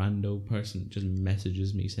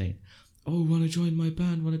messages me saying, "Oh, want to join my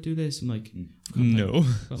band? Want to do this?" I'm like, No.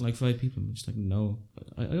 I've got like 5 people. I'm just like, no.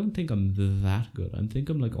 I don't think I'm that good. I think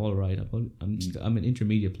I'm like all right. I'm an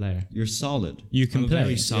intermediate player. You're solid. You can I'm a play.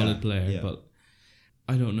 very solid Yeah, player, yeah. but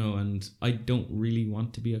I don't know, and I don't really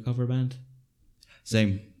want to be a cover band.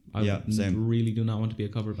 Same. Same. Really do not want to be a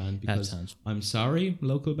cover band because sounds- I'm sorry,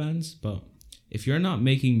 local bands, but if you're not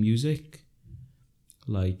making music,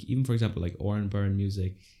 like even for example, like Oran Burn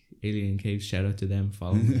Music, Alien Caves, shout out to them,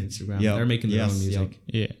 follow them on Instagram. Yeah. They're making their Yes, own music,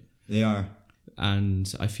 Yeah. They are.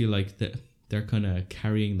 and I feel like they're kind of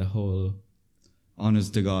carrying the whole.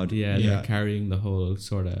 Honest to God. They're carrying the whole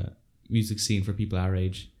sort of music scene for people our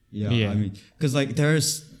age. Yeah. I mean, because like there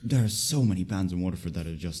are so many bands in Waterford that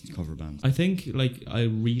are just cover bands. I think like I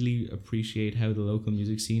really appreciate how the local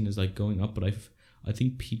music scene is like going up, but I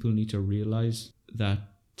think people need to realize that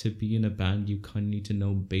to be in a band you kind of need to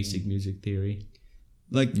know basic music theory.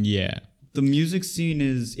 Like Yeah. the music scene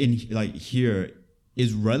is here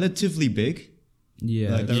is relatively big.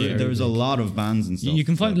 Yeah, Like there's a lot of bands and stuff. You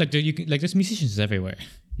can find there's musicians everywhere.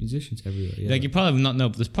 musicians everywhere. Yeah. Like you probably not know,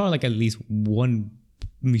 but there's probably like at least one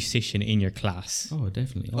musician in your class. Oh,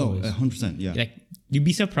 definitely. Oh, Always. 100%. Yeah. Like you'd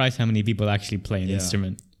be surprised how many people actually play an Yeah.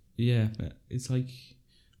 instrument. Yeah, it's like.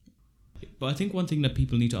 But I think one thing that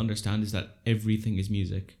people need to understand is that everything is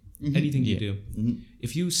music. Anything you do.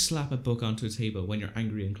 If you slap a book onto a table when you're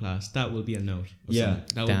angry in class, that will be a note. or Yeah. something.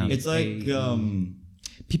 That Damn. will be It's like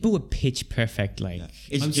People with pitch perfect, like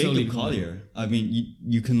it's I'm slowly Jacob Collier. I mean,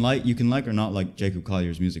 you can like or not like Jacob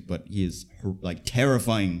Collier's music, but he is like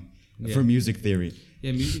terrifying for music theory.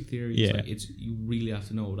 Yeah, music theory. Yeah. Is like, it's you really have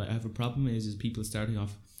to know. What I have a problem is people starting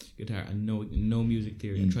off guitar and no music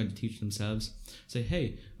theory and trying to teach themselves. Say,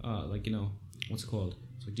 hey, like what's it called?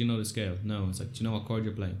 It's like, do you know the scale? No. It's like, do you know what chord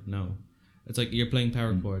you're playing? No. It's like you're playing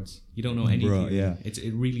power chords. You don't know any Bro, theory. yeah.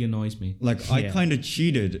 It really annoys me. Like I Yeah. kind of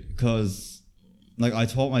cheated because like I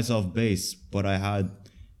taught myself bass, but I had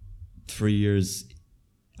 3 years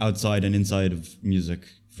outside and inside of music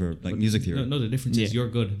for like music theory. No, the difference is Yeah. you're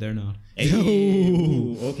good. They're not.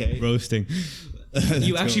 Ooh, okay. roasting.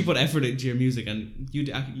 You actually put effort into your music, and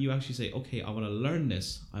you actually say, okay, I want to learn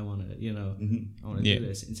this. I want to, I want to Yeah. do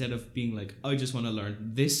this, instead of being like, I just want to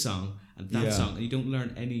learn this song and that Yeah. song, and you don't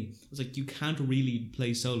learn any. It's like you can't really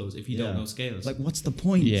play solos if you don't know scales. Like, what's the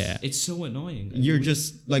point? Yeah. It's so annoying. You're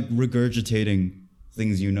just like regurgitating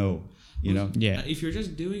things you know. Yeah. If you're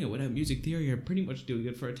just doing it without music theory, you're pretty much doing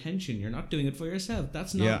it for attention. You're not doing it for yourself.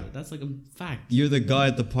 That's not. Yeah. That's like a fact. You're the guy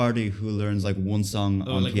at the party who learns like one song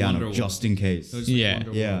on like piano Wonderwall. just in case. So it's like Yeah.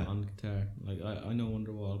 Wonderwall Yeah. on guitar. Like I know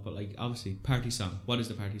Wonderwall, but like obviously party song. What is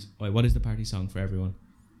the party? What is the party song for everyone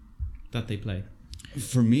that they play?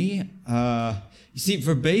 For me, you see,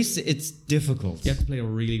 for bass, it's difficult. You have to play a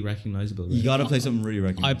really recognizable. You gotta play something really I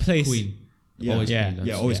recognizable. play Queen. Yeah. Always Yeah. Queen, that's-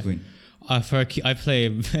 Yeah, always Yeah. Queen. I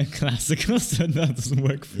play classical, so that doesn't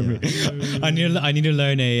work for me. I need to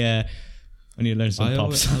learn some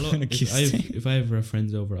pop song. If I ever have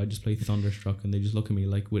friends over, I just play Thunderstruck, and they just look at me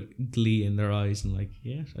like with glee in their eyes, and like,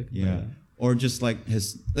 yes, I can play Yeah. that. Or just like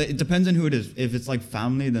it depends on who it is. If it's like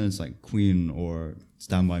family, then it's like Queen or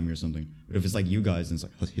Stand By Me or something. But if it's like you guys, then it's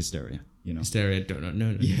like Hysteria, Hysteria,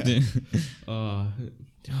 no. Yeah.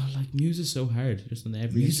 Like music is so hard, just on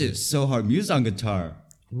every. Music is so hard. Music on guitar,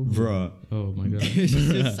 bruh. Oh my god. It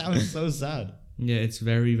just sounds so sad. Yeah, it's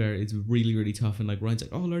very, very. It's really, really tough. And like Ryan's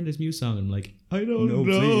like, "Oh, learn this Muse song." And I'm like, I don't No,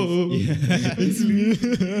 know. please.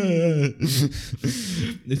 Yeah.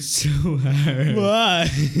 It's so hard. Why?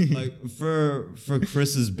 Like for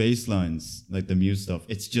Chris's bass lines, like the Muse stuff,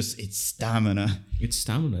 it's stamina. It's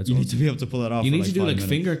stamina. It's You all- need to be able to pull it off. you for need to do 5 like minutes.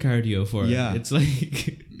 finger cardio for Yeah. it. It's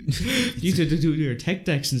like You need to do your tech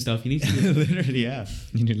decks and stuff. You need to Literally, yeah.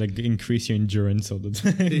 You need like increase your endurance all the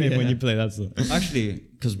time when you play that stuff. Actually,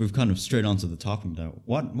 because we've kind of strayed onto the topic now.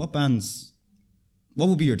 What bands? What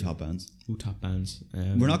would be your top bands? Ooh, top bands.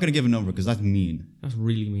 We're not going to give a number because that's mean. That's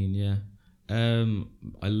really mean, yeah.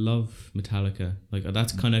 I love Metallica. Like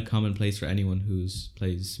that's kind of commonplace for anyone who's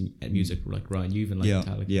plays music. Like Ryan, you even like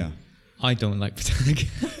Metallica. Yeah. I don't like Tadhg.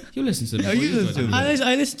 You listen to them. Oh, you listen to them.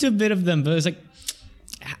 I listen to a bit of them, but it's like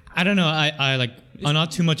I don't know. I'm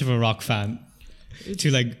not too much of a rock fan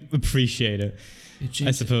to like appreciate it.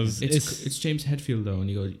 I suppose it's James Hetfield though, and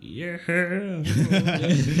he goes, yeah.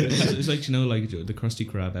 It's like, you know, like the Krusty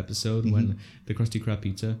Krab episode when the Krusty Krab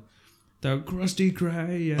pizza. The Krusty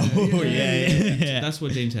Krab, yeah. That's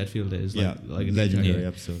what James Hetfield is. Like a legendary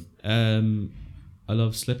episode. I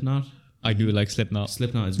love Slipknot. I do like Slipknot.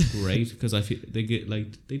 Slipknot is great because I feel they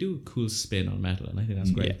do a cool spin on metal, and I think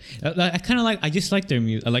that's great. Yeah. I just like their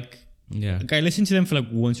music. Yeah. I listen to them for like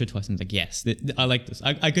once or twice and I'm like, yes, I like this.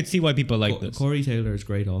 I could see why people like this. Corey Taylor is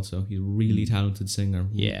great also. He's a really talented singer.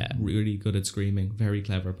 Yeah. Really good at screaming. Very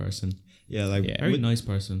clever person. Yeah, like very nice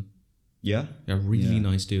person. Yeah. Yeah, really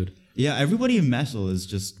nice dude. Yeah, everybody in metal is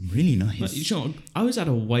just really nice. But, you know, I was at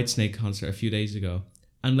a Whitesnake concert a few days ago,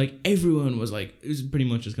 and like everyone was like, it was pretty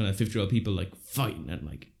much just kind of 50-year-old people like fighting and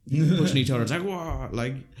like pushing each other. It's like, whoa,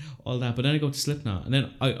 like all that. But then I go to Slipknot, and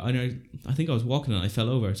then I think I was walking and I fell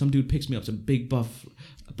over. Some dude picks me up, some big buff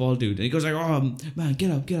bald dude, and he goes like, oh man, get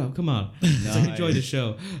up, come on. It's like, enjoy the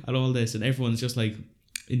show and all this, and everyone's just like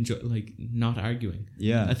not arguing.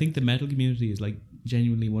 Yeah, I think the metal community is like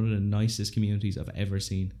genuinely one of the nicest communities I've ever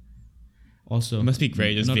seen. Also, it must be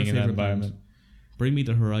great just being in that environment. Bring Me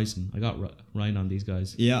the Horizon. I got Ryan on these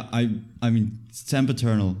guys. Yeah, I mean,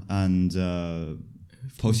 Sempiternal and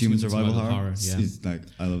Post-Human Survival Horror. Yeah, like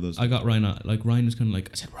I love those. I got Ryan on. Like Ryan was kind of like,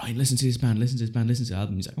 I said, Ryan, listen to this band, listen to the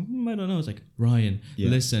album. He's like, I don't know. It's like, Ryan,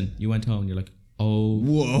 listen. You went home. You're like, oh,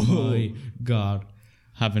 whoa, my God.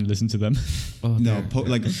 Haven't listened to them. Oh, no,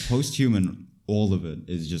 Post-Human. All of it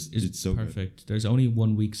is just it's so perfect. Good. There's only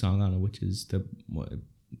one weak song on it, which is the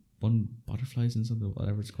one Butterflies and something,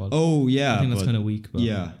 whatever it's called. Oh yeah, I think that's kind of weak. But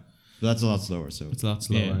yeah, but that's a lot slower. So it's a lot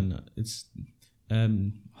slower, and it's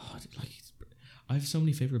I have so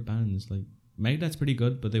many favorite bands. Like Megadeth's pretty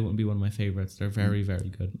good, but they wouldn't be one of my favorites. They're very, very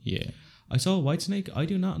good. Yeah. I saw Whitesnake. I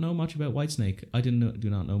do not know much about Whitesnake. I do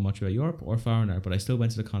not know much about Europe or Foreigner, but I still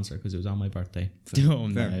went to the concert because it was on my birthday. Oh,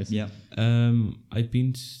 nice. Yeah. I've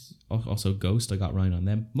been also Ghost. I got Ryan on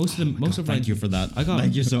them. Most of thank you for that.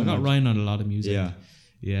 Thank you so much. I got Ryan on a lot of music. Yeah.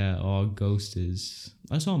 Yeah. Oh, Ghost is.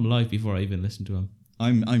 I saw him live before I even listened to him.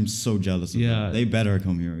 I'm so jealous of them. They better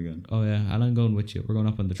come here again. Oh yeah, and I'm going with you. We're going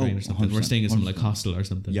up on the train or something. We're staying in some like hostel or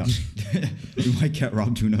something. Yeah. We might get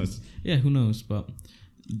robbed, who knows? Yeah, who knows? But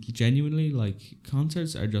genuinely, like,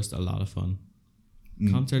 concerts are just a lot of fun.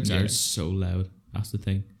 Concerts are so loud. That's the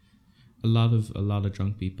thing. A lot of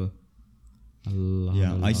drunk people.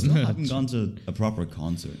 I still haven't gone to a proper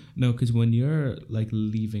concert. No, because when you're like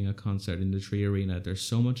leaving a concert in the Tree Arena, there's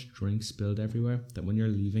so much drink spilled everywhere that when you're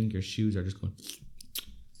leaving, your shoes are just going.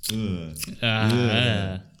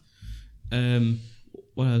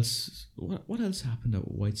 What else? What else happened at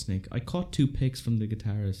Whitesnake? I caught 2 picks from the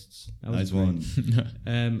guitarists. That was nice one.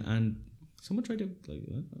 And someone tried to I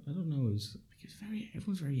don't know.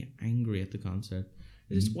 Everyone's very angry at the concert.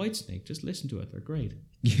 It's Whitesnake. Just listen to it. They're great.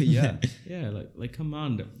 Yeah. Yeah. Like come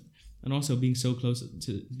on. And also being so close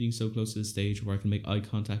to the stage where I can make eye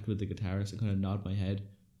contact with the guitarist and kind of nod my head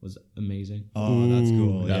was amazing. Oh, that's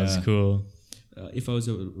cool. That's cool. If I was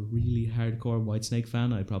a really hardcore Whitesnake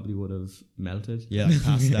fan, I probably would have melted. Yeah,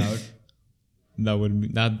 passed out.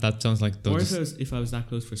 That sounds like those. Or if I was that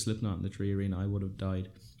close for Slipknot in the Tree Arena, I would have died.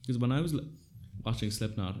 Because when I was watching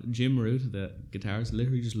Slipknot, Jim Root, the guitarist,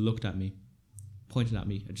 literally just looked at me, pointed at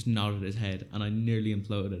me, and just nodded his head, and I nearly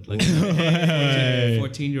imploded. Like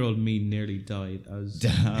 14-year-old me nearly died. I was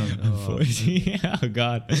damn. 14. Oh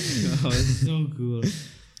God. Oh, it's so cool.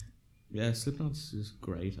 Yeah, Slipknot's just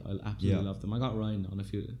great. I absolutely love them. I got Ryan on a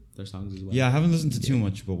few of their songs as well. Yeah, I haven't listened to too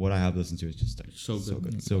much, but what I have listened to is just like, so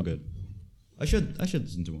good. So good. I should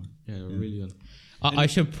listen to more. Yeah, really good. I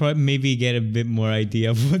should maybe get a bit more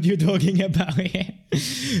idea of what you're talking about here.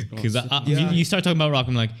 Because you start talking about rock,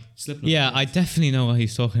 I'm like, Slipknot. Yeah, I definitely know what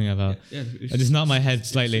he's talking about. Yeah, I just nod my head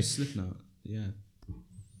slightly. Slipknot. Yeah.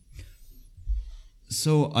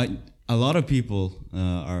 So a lot of people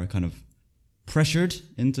are kind of pressured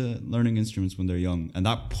into learning instruments when they're young, and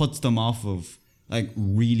that puts them off of like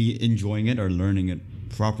really enjoying it or learning it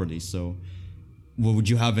properly. So would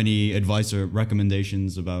you have any advice or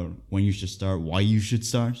recommendations about when you should start, why you should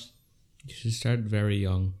start? You should start very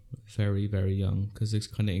young. very, very young, because it's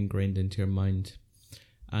kind of ingrained into your mind.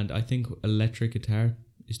 And I think electric guitar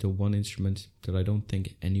is the one instrument that I don't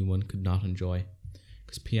think anyone could not enjoy.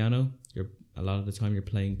 Because piano, a lot of the time you're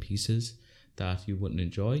playing pieces that you wouldn't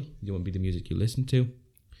enjoy. You wouldn't be the music you listen to.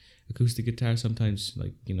 Acoustic guitar, sometimes,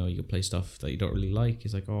 like, you know, you can play stuff that you don't really like.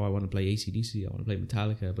 It's like, oh, I want to play AC/DC, I want to play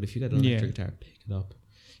Metallica. But if you get an electric guitar, pick it up.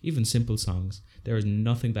 Even simple songs, there is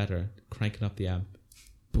nothing better cranking up the amp.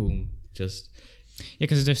 Boom. Just... Yeah,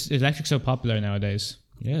 because electric's so popular nowadays.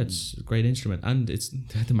 Yeah, it's a great instrument. And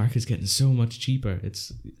the market's getting so much cheaper.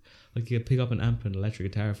 It's like you can pick up an amp and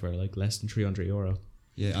electric guitar for like less than €300.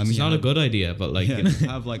 Yeah, I mean, it's not a good idea, but like... Yeah,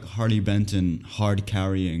 have like Harley Benton hard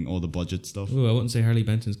carrying all the budget stuff. Ooh, I wouldn't say Harley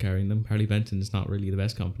Benton's carrying them. Harley Benton is not really the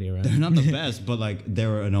best company around. They're not the best, but like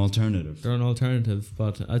they're an alternative. They're an alternative,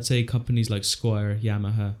 but I'd say companies like Squier,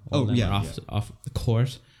 Yamaha, off the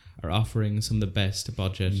court are offering some of the best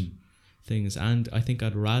budget things. And I think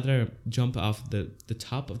I'd rather jump off the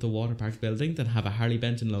top of the Waterpark building than have a Harley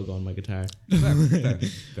Benton logo on my guitar.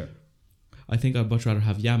 Fair. I think I'd much rather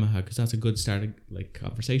have Yamaha, because that's a good starting like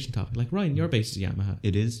conversation topic. Like, Ryan, your base is Yamaha.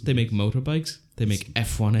 It is. They make motorbikes. They make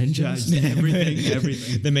F1 engines.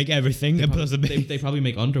 Everything. They make everything. They probably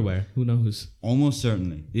make underwear. Who knows? Almost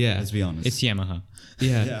certainly. Yeah. Let's be honest. It's Yamaha.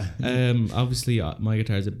 Yeah. Obviously, my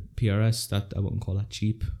guitar is a PRS. That I wouldn't call that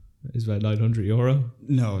cheap. It's about €900.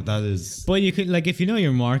 No, that is... But you could, like, if you know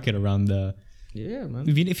your market around the... Yeah, man.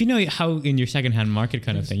 If you know how in your secondhand market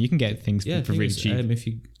kind of thing, you can get things for really cheap. If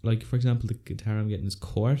you, like, for example, the guitar I'm getting is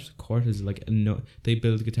Court. Court is like, they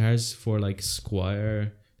build guitars for like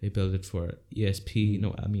Squier. They build it for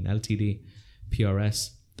LTD,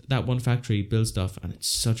 PRS. That one factory builds stuff, and it's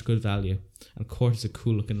such good value. And Court is a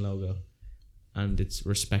cool looking logo, and it's a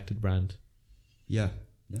respected brand. Yeah.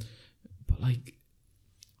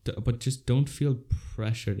 But just don't feel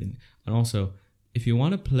pressured in. And also, if you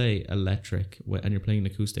want to play electric and you're playing an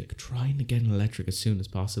acoustic, try to get an electric as soon as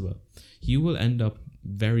possible. You will end up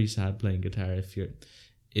very sad playing guitar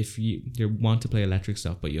if you want to play electric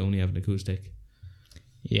stuff but you only have an acoustic.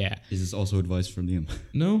 Yeah. Is this also advice from Liam?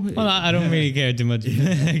 No. Well, I don't really care too much.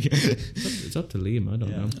 It's up to Liam. I don't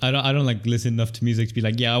know. I don't like listen enough to music to be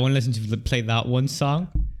like, yeah, I want to listen to play that one song.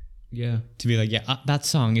 Yeah. To be like, yeah, that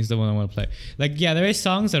song is the one I want to play. Like, yeah, there is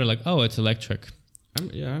songs that are like, oh, it's electric. I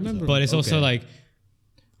remember. But it's also like,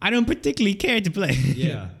 I don't particularly care to play.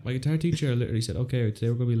 Yeah. My guitar teacher literally said, okay, today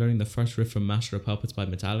we're going to be learning the first riff from Master of Puppets by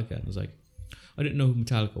Metallica. And I was like, I didn't know who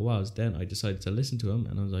Metallica was. Then I decided to listen to him,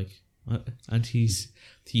 and I was like, and he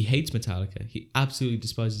hates Metallica. He absolutely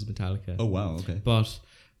despises Metallica. Oh, wow. Okay. But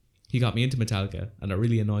he got me into Metallica, and it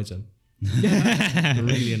really annoys him. It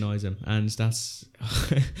really annoys him. And that's,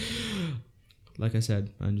 like I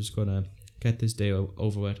said, I'm just going to get this day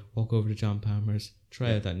over with, walk over to John Palmer's,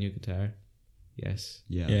 try out that new guitar. Yes.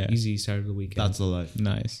 Yeah. Easy start of the weekend. That's the life.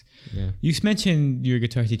 Nice. Yeah. You mentioned your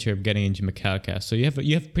guitar teacher getting into Metallica, so you have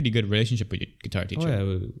a pretty good relationship with your guitar teacher. Oh yeah,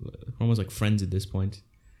 we're almost like friends at this point.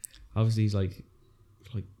 Obviously, he's like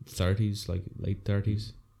 30s, like late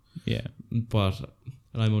 30s. Yeah. And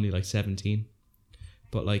I'm only like 17.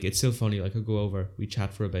 But like, it's still funny. Like, I'll go over, we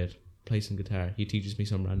chat for a bit, play some guitar. He teaches me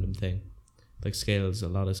some random thing, like scales, a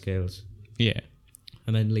lot of scales. Yeah.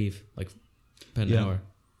 And then leave, like, about an hour.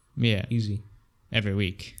 Yeah. Easy. Every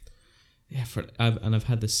week. Yeah, I've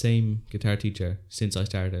had the same guitar teacher since I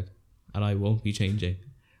started, and I won't be changing.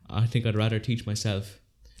 I think I'd rather teach myself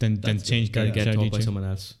than change than get guitar taught by teacher. someone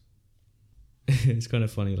else. It's kind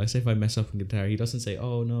of funny. Like, say if I mess up on guitar, he doesn't say,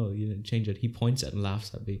 "Oh no, you didn't change it." He points it and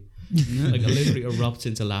laughs at me. Like, literally erupts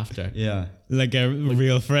into laughter. Yeah. Like a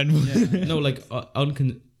real friend. Yeah. No, like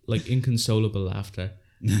inconsolable laughter.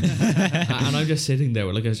 And I'm just sitting there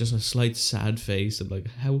with like just a slight sad face. I'm like,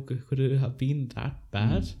 how could it have been that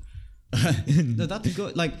bad? No, that's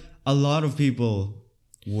good. Like, a lot of people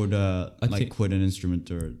would quit an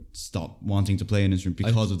instrument or stop wanting to play an instrument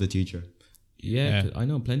because of the teacher. Yeah, I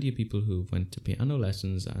know plenty of people who went to piano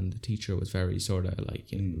lessons and the teacher was very sort of like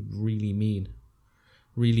really mean.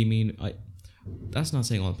 That's not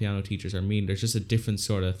saying all piano teachers are mean. There's just a different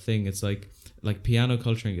sort of thing. It's like piano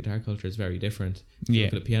culture and guitar culture is very different. If you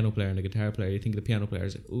look at a piano player and a guitar player, you think the piano player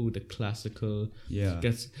is like, ooh, the classical,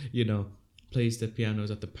 gets, plays the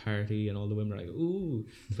pianos at the party and all the women are like, ooh.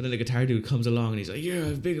 But then the guitar dude comes along and he's like, yeah, I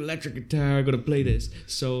have a big electric guitar, I'm gonna play this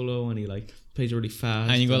solo, and he like plays really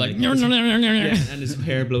fast. And you go like, and his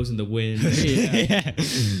hair blows in the wind. Yeah.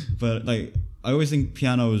 But like, I always think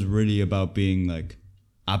piano is really about being like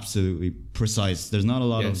absolutely precise. There's not a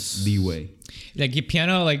lot of leeway. Like your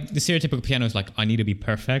piano, like the stereotypical piano is like, I need to be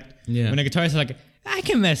perfect. Yeah. When a guitarist is like, I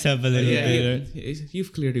can mess up a little bit.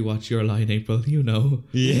 You've clearly watched Your Line, April. You know.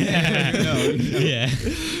 Yeah. No. Yeah.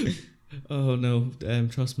 Oh no,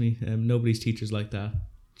 trust me, nobody's teacher's like that.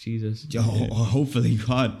 Jesus. Hopefully,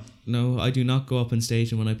 God. No, I do not go up on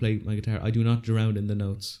stage, and when I play my guitar, I do not drown in the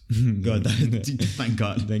notes. God, thank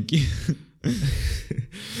God. Thank you.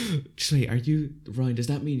 Just wait, are you Ryan? Does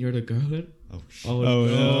that mean you're the girl? Oh no!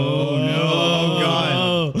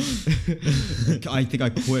 Oh God! I think I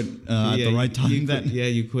quit at the right time.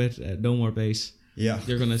 You quit. No more bass. Yeah.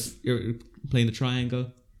 You're playing the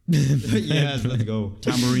triangle. Yes, let's go.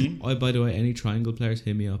 Tambourine. Oh, by the way, any triangle players,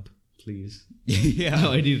 hit me up, please. Yeah.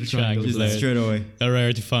 I need a triangle Just player. Straight away. They're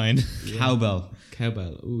rare to find. Yeah. Cowbell.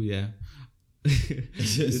 Oh yeah.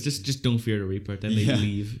 just don't fear the Reaper. Then they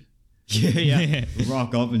leave. Yeah.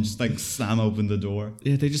 Rock up and just like slam open the door.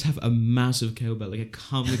 Yeah, they just have a massive cowbell, like a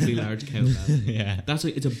comically large cowbell. Yeah. That's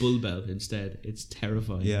like, it's a bull bell instead. It's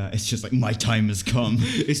terrifying. Yeah, it's just like, my time has come.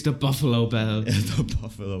 It's the buffalo bell. It's the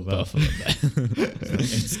buffalo bell.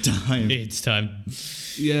 It's time. It's time.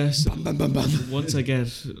 Yes. Once I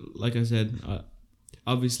get, like I said,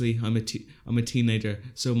 obviously I'm a teenager,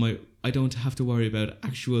 so I don't have to worry about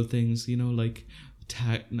actual things, like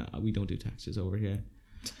no, we don't do taxes over here.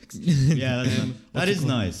 Yeah, that is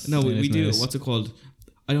nice. No, we do. Nice. What's it called?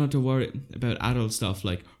 I don't have to worry about adult stuff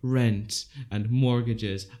like rent and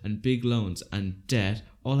mortgages and big loans and debt.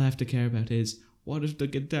 All I have to care about is, what if the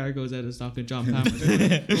guitar goes out of stock in John Palmer's?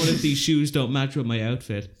 What if these shoes don't match with my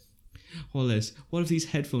outfit? All this. What if these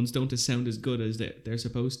headphones don't sound as good as they're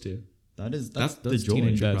supposed to? That's the that's joy.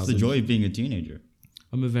 teenager That's the joy of being a teenager.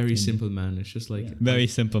 I'm a very simple man. It's just like Very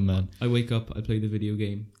simple, man. I wake up, I play the video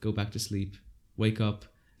game, go back to sleep, wake up,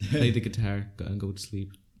 play the guitar, and go to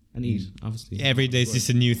sleep. And eat, obviously. Every day is just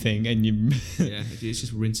a new thing, and you. Yeah, it's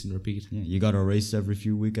just rinse and repeat. Yeah, you got to race every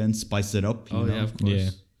few weekends, spice it up. You know? Yeah, of course. Yeah.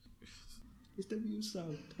 It's the Muse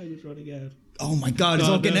song. Time is running out. Oh my God, it's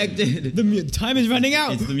all connected. Time is running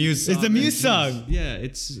out. It's the Muse song. It's the Muse song. Yeah,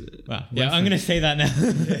 it's. Wow. Yeah, I'm gonna say that now.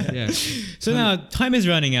 Yeah. So now time is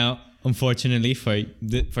running out. Unfortunately for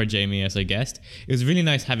Jamie as a guest, it was really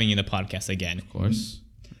nice having you in the podcast again. Of course.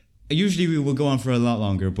 Usually we will go on for a lot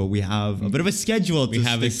longer, but we have a bit of a schedule to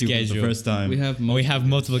have a stick to for the schedule. first time. We have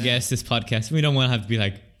multiple guests this podcast. We don't want to have to be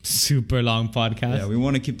like super long podcast. Yeah, we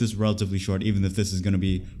want to keep this relatively short, even if this is going to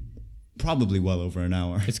be probably well over an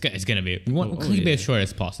hour. It's gonna be. We'll keep it as short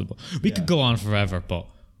as possible. We could go on forever, but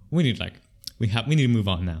we need we need to move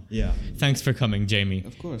on now. Yeah. Thanks for coming, Jamie.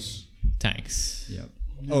 Of course. Thanks. Yeah.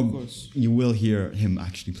 Yeah, of course. You will hear him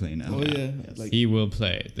actually play now. Oh yeah, like He will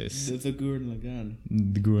play this. the Gurren Lagann.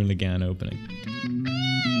 The Gurren Lagann opening.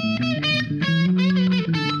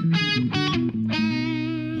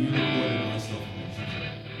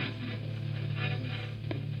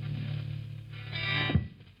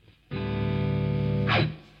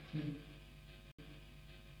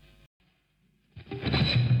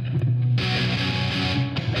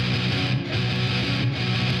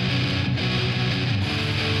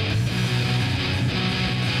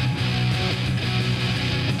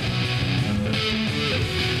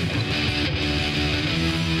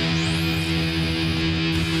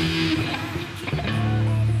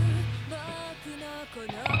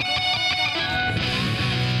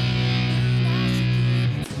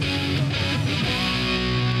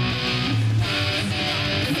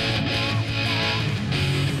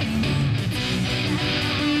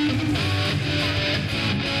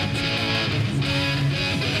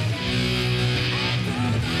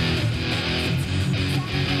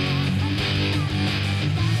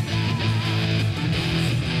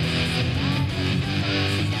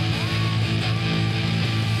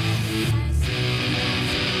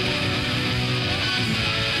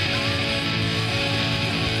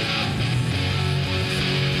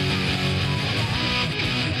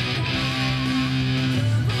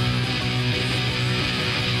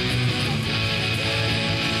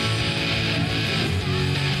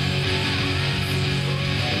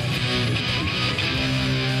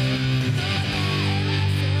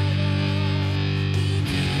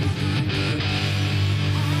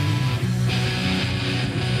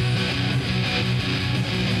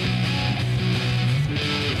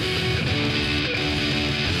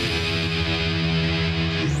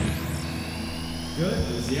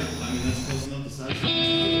 Yeah, I mean, that's close enough to satisfy.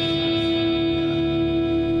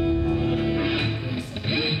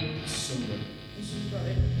 So good. This is about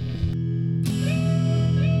it.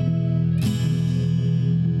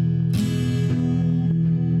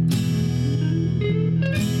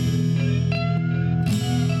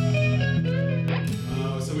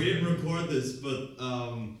 So we didn't record this, but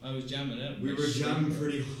I was jamming it. we were jamming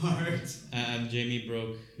pretty hard. And Jamie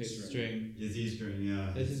broke his string. His E string,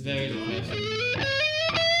 yeah. This is very depressing.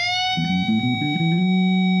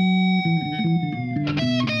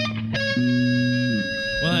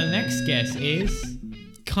 next guest is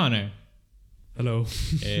Conor. Hello.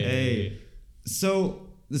 Hey. So,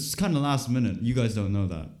 this is kind of last minute. You guys don't know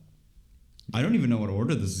that. I don't even know what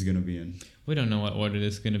order this is going to be in. We don't know what order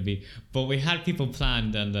this is going to be, but we had people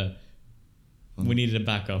planned and we needed a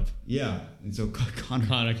backup. Yeah. And so,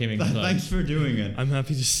 Conor came in clutch. Thanks for doing it. I'm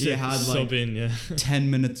happy to sub in, yeah. 10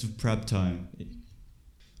 minutes of prep time.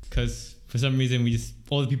 Because for some reason,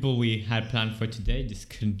 all the people we had planned for today just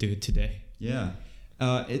couldn't do it today. Yeah.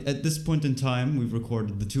 At this point in time, we've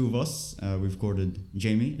recorded the two of us. We've recorded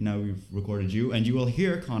Jamie, and now we've recorded you. And you will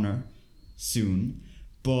hear Conor soon.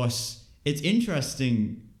 But it's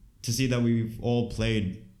interesting to see that we've all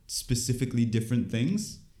played specifically different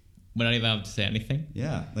things. We're not even allowed to say anything.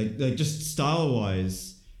 Yeah, like just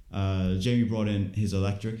style-wise, Jamie brought in his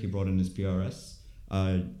electric. He brought in his PRS.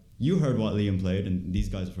 You heard what Liam played, and these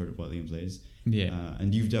guys have heard what Liam plays. Yeah.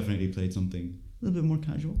 And you've definitely played something a little bit more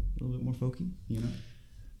casual, a little bit more folky, you know?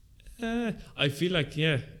 I feel like,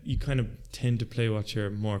 yeah, you kind of tend to play what you're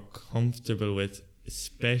more comfortable with,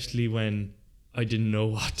 especially when I didn't know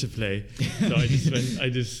what to play. So I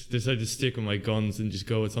just decided to stick with my guns and just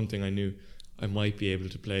go with something I knew I might be able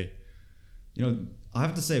to play. You know, I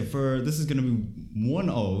have to say, this is going to be one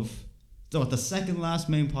of, the second last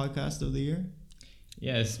main podcast of the year?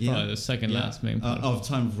 Yeah, it's probably the second last main podcast. Of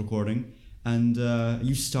time of recording. And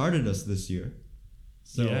you started us this year.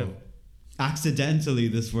 So accidentally,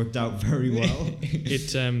 this worked out very well.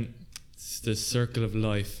 It's the circle of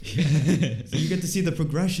life. So you get to see the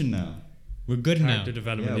progression now. We're good now. Character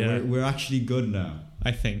development, We're actually good now.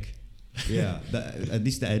 I think. Yeah, at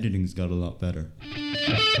least the editing's got a lot better.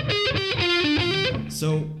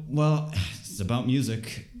 So, well, it's about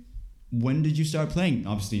music. When did you start playing?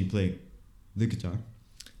 Obviously, you play the guitar.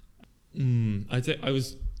 I'd say I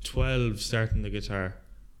was 12 starting the guitar.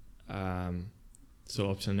 So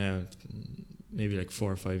up to now, maybe like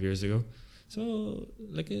 4 or 5 years ago. So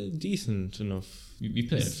like a decent enough. You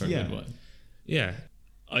played it for a good while. Yeah.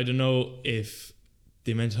 I don't know if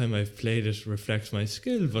the amount of time I've played it reflects my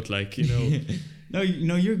skill, but like, you know. No,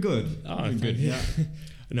 you're good. Oh, you're good. Yeah.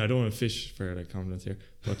 No, I don't want to fish for like confidence here,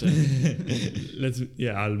 but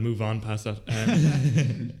I'll move on past that.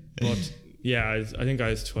 But yeah, I think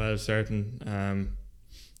I was 12 starting,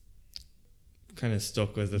 kind of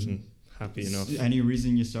stuck with it and happy enough. Any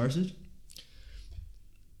reason you started?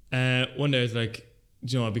 One day I was like,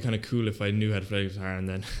 you know, it'd be kind of cool if I knew how to play guitar, and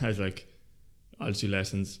then I was like, I'll just do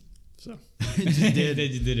lessons. So you did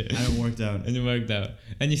it. And it worked out.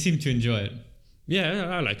 And you seem to enjoy it. Yeah,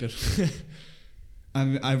 I like it.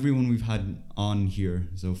 Everyone we've had on here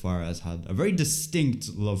so far has had a very distinct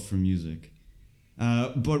love for music.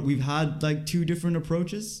 But we've had like two different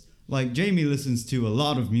approaches. Like Jamie listens to a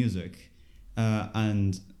lot of music,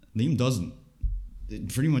 and Liam doesn't.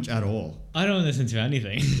 Pretty much at all. I don't listen to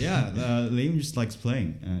anything. Yeah, Liam just likes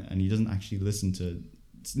playing, and he doesn't actually listen to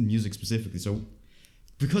music specifically. So,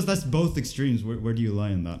 because that's both extremes, where do you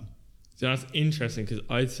lie in that? So that's interesting, because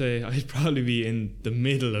I'd say I'd probably be in the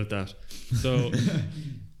middle of that. So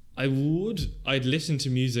I'd listen to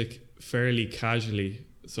music fairly casually.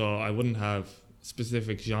 So I wouldn't have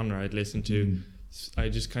specific genre I'd listen to. I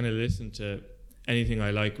just kind of listen to anything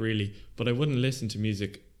I like, really. But I wouldn't listen to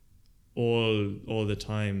music all the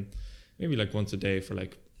time. Maybe like once a day for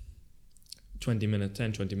like 20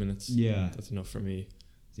 minutes. Yeah. That's enough for me.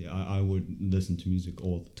 Yeah, I would listen to music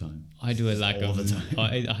all the time. I do a lack all of the time.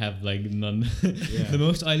 I have like none. Yeah. The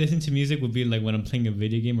most I listen to music would be like when I'm playing a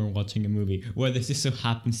video game or watching a movie, where there just so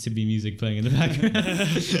happens to be music playing in the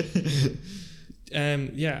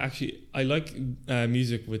background. Yeah, actually, I like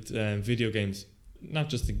music with video games. Not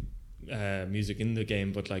just the music in the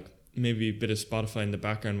game, but like maybe a bit of Spotify in the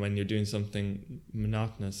background when you're doing something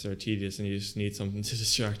monotonous or tedious and you just need something to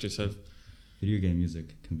distract yourself. Video game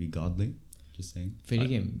music can be godly. Just saying. Video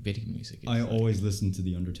game music. I always listen to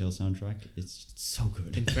the Undertale soundtrack. It's so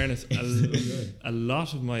good. In fairness, a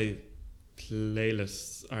lot of my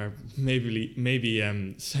playlists are maybe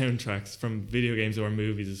soundtracks from video games or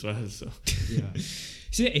movies as well. So yeah.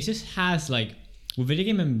 See, it just has like with video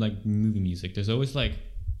game and like movie music. There's always like,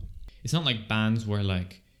 it's not like bands where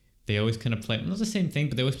like they always kind of play not the same thing,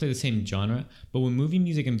 but they always play the same genre. But with movie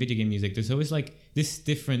music and video game music, there's always like this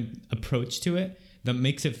different approach to it that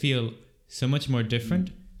makes it feel so much more different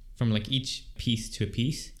from like each piece to a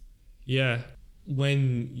piece. Yeah,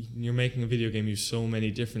 when you're making a video game, you have so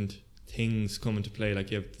many different things come into play. Like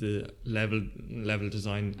you have the level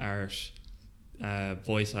design, art,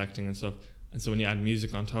 voice acting and stuff. And so when you add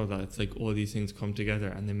music on top of that, it's like all these things come together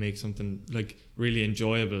and they make something like really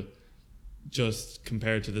enjoyable, just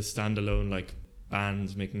compared to the standalone like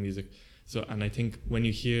bands making music. So, and I think when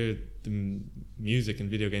you hear the music in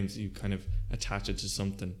video games, you kind of attach it to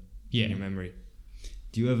something in your memory.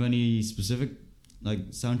 Do you have any specific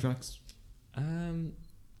soundtracks?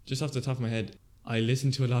 Just off the top of my head, I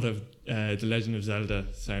listen to a lot of the Legend of Zelda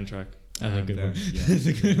soundtrack. That's a good one. Yeah. That's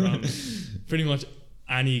a good one. Pretty much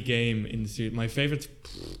any game in the series. My favourites,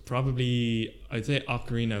 probably, I'd say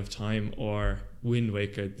Ocarina of Time or Wind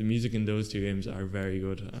Waker. The music in those two games are very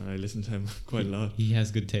good, and I listen to them quite a lot. He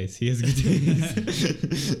has good taste.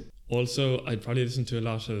 Also, I'd probably listen to a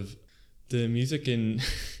lot of the music in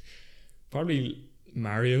probably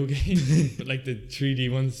Mario games, but like the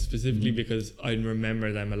 3D ones specifically, because I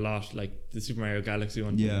remember them a lot, like the Super Mario Galaxy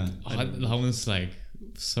one. Yeah. That one's like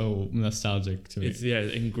so nostalgic to me. It's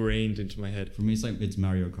ingrained into my head. For me, it's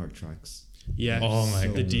Mario Kart tracks. Yeah. Oh my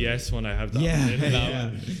the God. DS one, I have that. Yeah, one in. that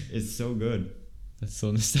one. It's so good. That's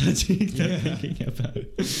so nostalgic. Thinking about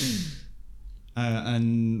it.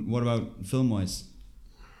 And what about film-wise?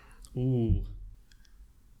 Ooh.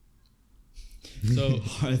 So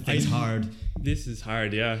It's hard. This is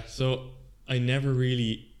hard, yeah. So I never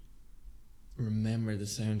really remember the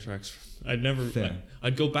soundtracks.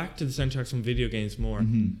 I'd go back to the soundtracks from video games more,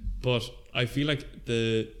 but I feel like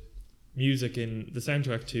the music in the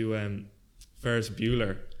soundtrack to Ferris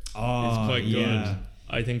Bueller is quite good.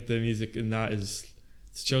 I think the music in that it's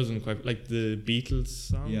chosen quite, like the Beatles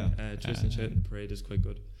song, Twist and Shout in the Parade is quite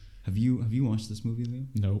good. Have you watched this movie, Liam?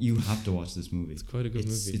 No. You have to watch this movie. It's quite a good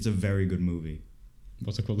movie. It's a very good movie.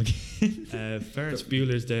 What's it called again? Ferris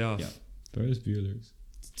Bueller's Day Off. Yeah. Ferris Bueller's.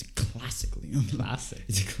 It's a classic, Liam. Classic.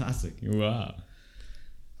 It's a classic. Wow.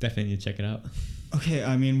 Definitely need to check it out. Okay,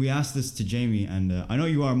 I mean, we asked this to Jamie, and I know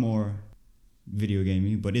you are more video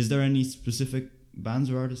gaming, but is there any specific bands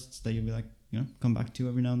or artists that you'll be like, come back to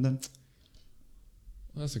every now and then?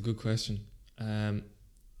 Well, that's a good question. A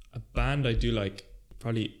band I do like,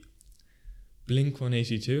 probably Blink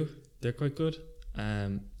 182. They're quite good.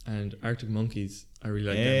 And Arctic Monkeys, I really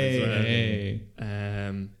like them as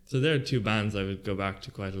well. So there are two bands I would go back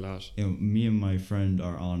to quite a lot. Me and my friend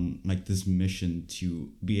are on this mission to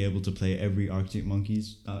be able to play every Arctic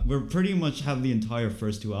Monkeys. We're pretty much have the entire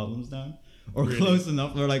first two albums down, or really? Close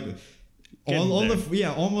enough. We're like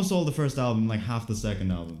almost all the first album, like half the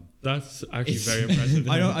second album. That's actually very impressive.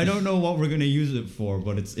 I don't know what we're gonna use it for,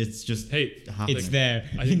 but it's just happening. It's there.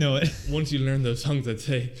 You know it. Once you learn those songs, I'd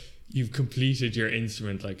say you've completed your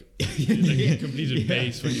instrument, like you've completed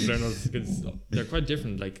bass when you learn all this good stuff. They're quite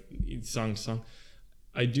different, like song to song.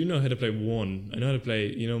 I do know how to play one. I know how to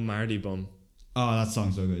play, Mardy Bum. Oh, that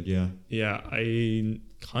song's so good, yeah. Yeah, I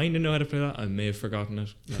kind of know how to play that. I may have forgotten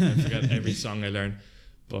it. I forget every song I learn.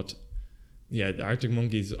 But yeah, the Arctic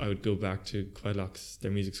Monkeys I would go back to quite a lot 'cause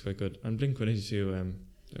their music's quite good. And Blink-182.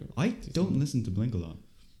 I don't listen to Blink a lot.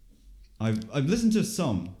 I've listened to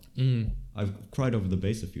some. I've cried over the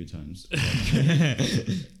bass a few times. Do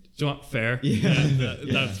you know what? Fair. Yeah.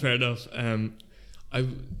 That's fair enough.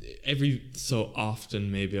 Every so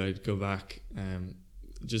often maybe I'd go back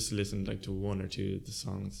just listen to one or two of the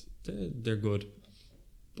songs. They're good.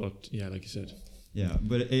 But yeah, like you said. Yeah,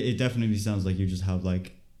 but it definitely sounds like you just have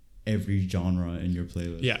every genre in your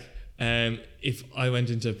playlist. Yeah. If I went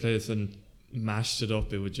into a playlist and mashed it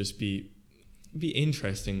up, it would just be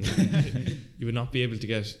interesting. You would not be able to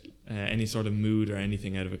get any sort of mood or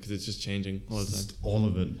anything out of it because it's just changing all the time. All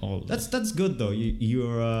of it. That's good though.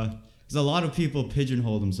 You're because a lot of people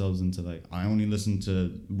pigeonhole themselves into I only listen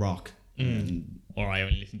to rock or I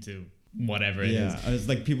only listen to whatever it is. Yeah, it's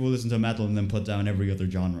like people listen to metal and then put down every other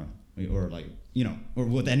genre or or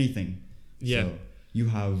with anything. Yeah. So you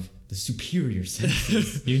have the superior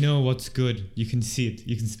senses. You know what's good. You can see it.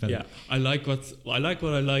 You can smell it. Yeah, I like what I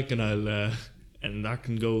like, and I'll and that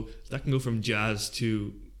can go from jazz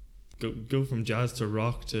to go from jazz to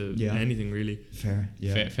rock to anything really. Fair.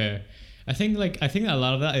 Yeah. Fair. I think a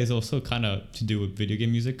lot of that is also kind of to do with video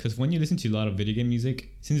game music, because when you listen to a lot of video game music,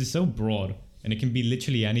 since it's so broad and it can be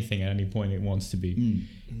literally anything at any point it wants to be,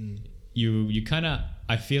 you kind of,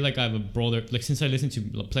 I feel like I have a broader, since I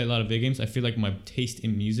play a lot of video games, I feel like my taste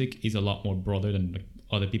in music is a lot more broader than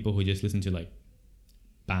other people who just listen to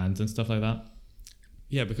bands and stuff like that.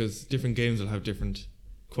 Yeah, because different games will have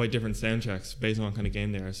quite different soundtracks based on what kind of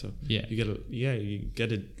game they are. So yeah, you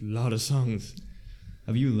get a lot of songs.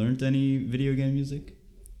 Have you learned any video game music?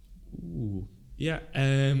 Ooh, yeah.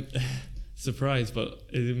 Surprise, but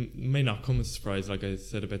it may not come as a surprise, like I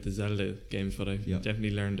said about the Zelda games, but I've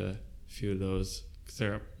definitely learned a few of those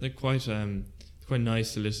because they're quite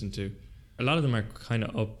nice to listen to. A lot of them are kind of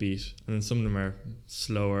upbeat, and then some of them are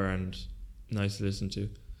slower and nice to listen to.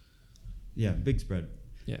 Yeah, big spread.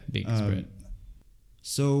 Yeah, big spread.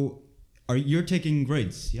 So, you're taking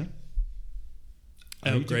grades, yeah?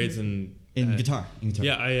 grades in guitar. In guitar.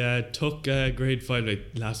 Yeah, I took grade 5 like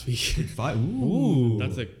last week. 5. Ooh.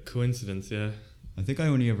 That's a coincidence. Yeah. I think I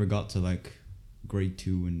only ever got to like grade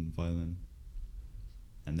 2 in violin,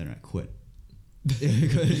 and then I quit.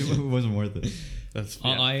 It wasn't worth it.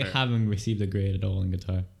 I fair. haven't received a grade at all in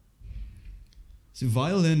guitar. So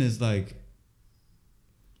violin is like,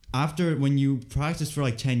 after when you practice for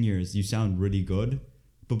like 10 years, you sound really good,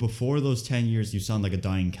 but before those 10 years, you sound like a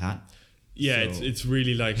dying cat. Yeah, So- it's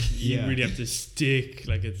really like you Yeah. really have to stick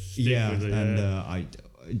with it. And I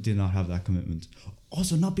did not have that commitment.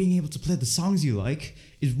 Also, not being able to play the songs you like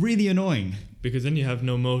is really annoying. because then you have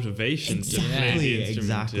no motivation to play the instrument.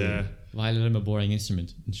 Exactly. Yeah. Violin, a boring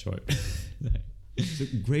instrument, in short. So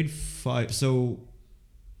grade 5. So,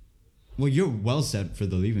 well, you're well set for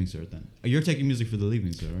the Leaving Cert then. You're taking music for the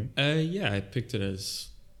Leaving Cert, right? Yeah, I picked it as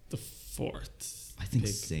the 4th. I think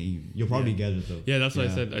pick. same. You'll probably get it though. Yeah, that's what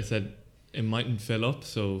I said. I said it mightn't fill up,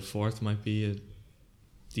 so 4th might be a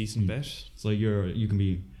decent bet. So you can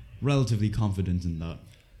be relatively confident in that.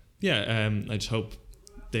 Yeah, I just hope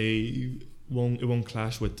it won't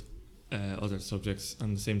clash with other subjects at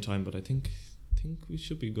the same time, but I think we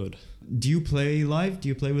should be good. Do you play live? Do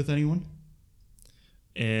you play with anyone?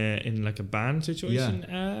 In like a band situation?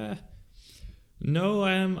 No,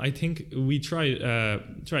 I think we tried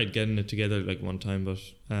getting it together like one time, but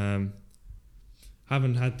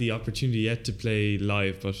haven't had the opportunity yet to play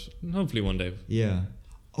live, but hopefully one day. Yeah.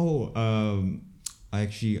 Oh, I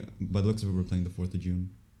actually, by the looks of it, we're playing the 4th of June.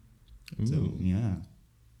 So, Ooh. yeah.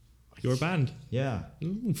 Your band? Yeah.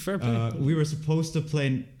 Ooh, fair play. We were supposed to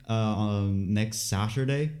play on next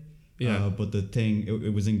Saturday. Yeah. But the thing,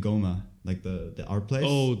 it was in Goma, like the art place.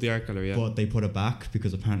 Oh, the art gallery, yeah. But they put it back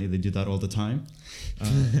because apparently they do that all the time.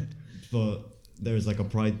 But there's like a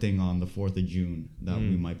pride thing on the 4th of June that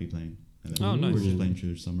we might be playing. And then nice. We're just playing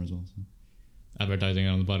through the summer as well. So. Advertising it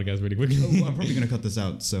on the podcast really quickly. Oh, I'm probably going to cut this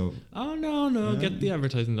out. So Oh, no. Yeah. Get the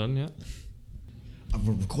advertising done, yeah.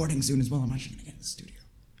 we're recording soon as well. I'm actually going to get in the studio.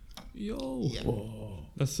 Yo. Whoa.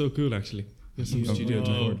 That's so cool, actually. You have some I'm studio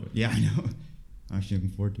looking time. forward to it. Yeah, I know. I'm actually looking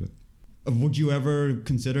forward to it. Would you ever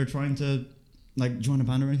consider trying to like join a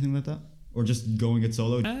band or anything like that? Or just going it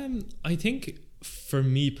solo? I think for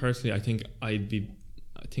me personally, I think I'd be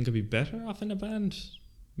better off in a band.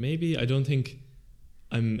 Maybe. I don't think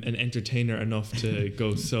I'm an entertainer enough to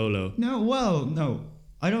go solo. No,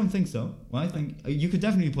 I don't think so. Well, I think you could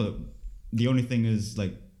definitely play. The only thing is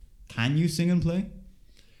like, can you sing and play?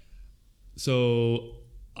 So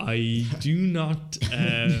I do not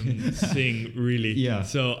sing really. Yeah.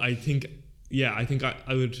 So I think I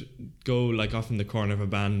would go like off in the corner of a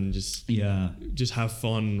band and just have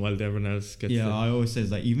fun while everyone else gets. Yeah, I always say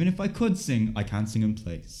like, even if I could sing, I can't sing and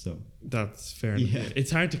play. So that's fair enough. Yeah.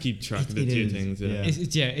 It's hard to keep track of the It two is, things.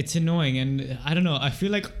 yeah. It's annoying, and I don't know. I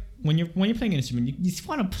feel like when you're playing an instrument, you just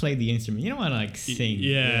want to play the instrument. You don't want to like sing.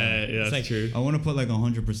 Yeah, that's like- true. I want to put like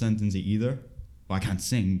 100% into either. Well, I can't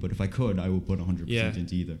sing, but if I could, I would put 100% Yeah.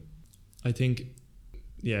 into either. I think,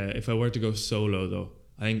 if I were to go solo though,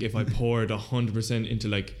 I think if I poured 100% into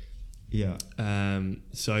like Yeah.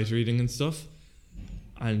 sight reading and stuff,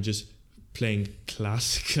 and just playing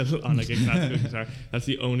classical on like a classical guitar, that's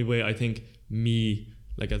the only way I think me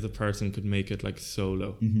like as a person could make it like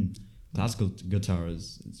solo. Classical guitar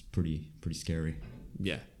is pretty scary.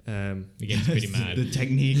 Yeah. It gets pretty mad. The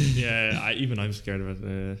technique. Yeah. I'm scared of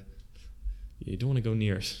it. You don't want to go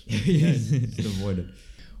near it. Yeah, just avoid it.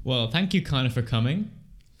 Well, thank you, Conor, for coming.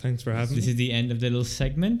 Thanks for having This me. is the end of the little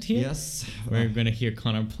segment here. Yes. We're going to hear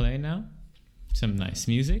Conor play now. Some nice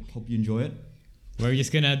music. Hope you enjoy it. We're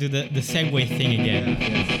just going to do the segue thing again.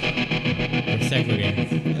 The segue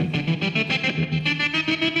again.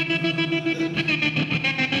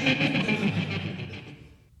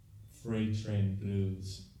 Freight Train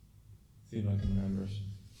Blues. See if I can remember it.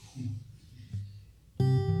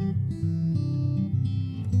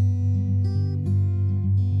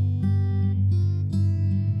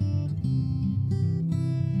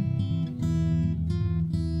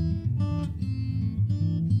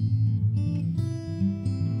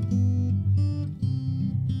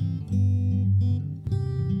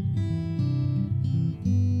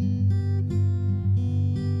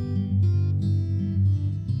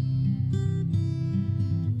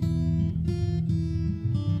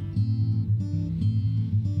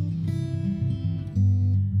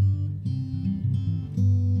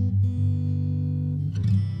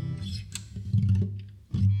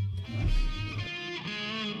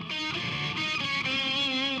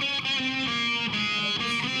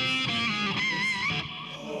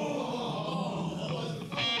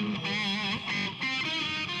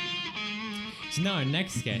 So now our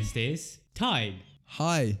next guest is Tadhg.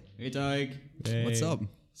 Hi. Hey, Tadhg. Hey. What's up?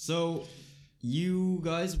 So, you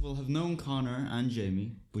guys will have known Conor and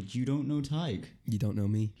Jamie, but you don't know Tadhg. You don't know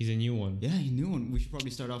me. He's a new one. Yeah, you knew one. We should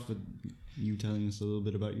probably start off with you telling us a little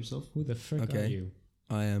bit about yourself. Who the frick Okay. are you?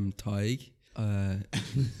 I am Tadhg.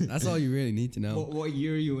 That's all you really need to know. What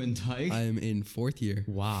year are you in Tadhg? I am in 4th year.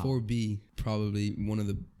 Wow. 4B, probably one of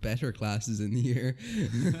the better classes in the year.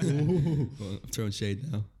 Well, I'm throwing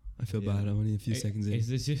shade now. I feel bad. I'm only a few seconds in. Is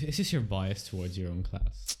this your bias towards your own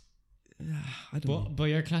class? I don't know. But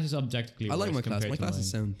your class is objectively I like worse my class. compared My to class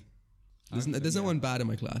is mine. sound. There's no one bad in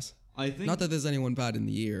my class. I think Not that there's anyone bad in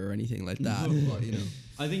the year or anything like that. But, you know.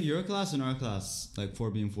 I think your class and our class, like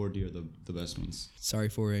 4B and 4D, are the best ones. Sorry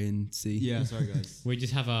for A and C. Yeah, sorry guys. We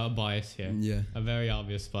just have a bias here. Yeah. A very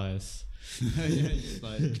obvious bias.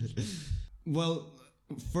 Well,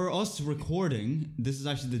 for us recording, this is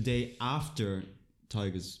actually the day after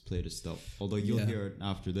Tadhg has played his stuff. Although you'll Yeah. hear it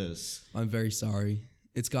after this. I'm very sorry.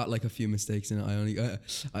 It's got like a few mistakes in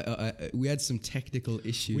it. We had some technical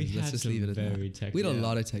issues. We Let's had just some leave it at that. very We technical. had a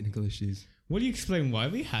lot of technical issues Will you explain why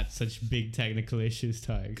we had such big technical issues,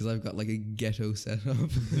 Tadhg? because I've got like a ghetto setup.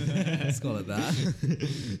 Let's call it that.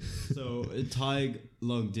 So Tadhg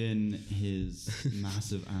logged in his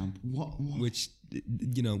massive amp. What? Which,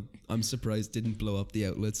 you know, I'm surprised didn't blow up the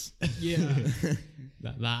outlets. Yeah.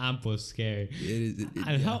 That amp was scary. And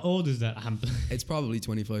Yeah. how old is that amp? It's probably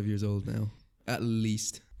 25 years old now, at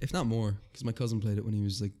least, if not more, because my cousin played it when he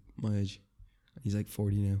was like my age. He's like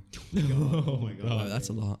 40 now. Oh my god. Wow, that's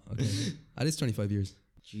a lot. Okay, that is 25 years.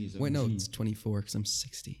 Jeez, Wait, no, OMG. it's 24 because I'm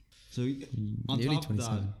 60. So on Nearly top of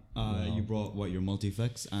that, 27. you brought your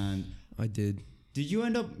multi-effects, and I did. did you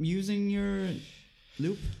end up using your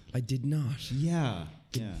loop? I did not. Yeah.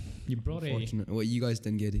 Yeah. You brought Fortunate. Well, you guys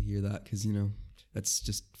didn't get to hear that because, you know, that's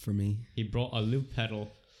just for me. he brought a loop pedal,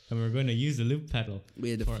 and we were going to use the loop pedal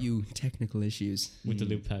We had a few technical issues. with the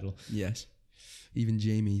loop pedal. Yes. Even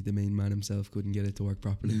Jamie, the main man himself, couldn't get it to work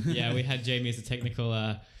properly. Yeah, we had Jamie as a technical.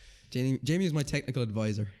 Jamie is my technical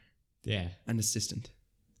advisor Yeah. and assistant.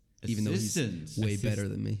 Even though he's Assistant. way better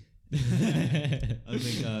than me. I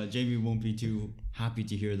think Jamie won't be too happy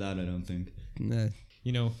to hear that. I don't think. Nah,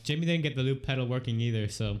 You know, Jamie didn't get the loop pedal working either,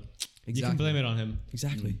 so you can blame it on him.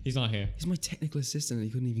 Exactly. He's not here. He's my technical assistant and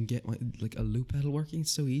he couldn't even get my like a loop pedal working.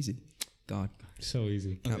 It's so easy. God, So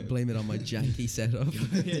easy. can't blame it on my janky setup.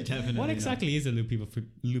 Yeah, definitely. What exactly is a loop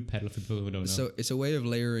pedal for people who don't know? So it's a way of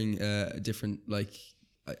layering different like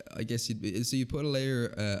I guess you put a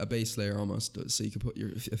layer a base layer almost, so you can put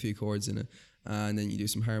a few chords in it, and then you do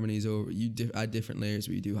some harmonies over. You add different layers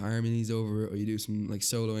where you do harmonies over it, or you do some like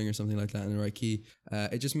soloing or something like that in the right key.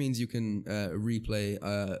 It just means you can replay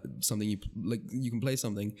something you can play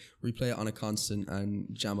something, replay it on a constant, and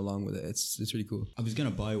jam along with it. It's really cool. I was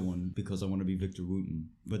gonna buy one because I want to be Victor Wooten,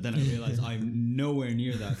 but then I realized I'm nowhere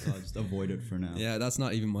near that, so I'll just avoid it for now. Yeah, that's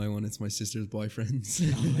not even my one. It's my sister's boyfriend's.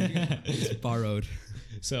 It's borrowed.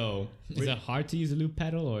 So is it hard to use a loop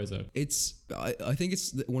pedal, or is it? I think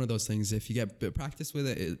it's one of those things. If you get a bit of practice with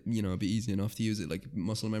it, it'd be easy enough to use it, like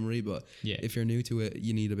muscle memory. But Yeah. if you're new to it,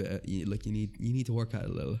 you need a bit. You need to work at it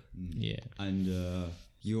a little. Yeah. And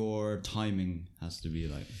your timing has to be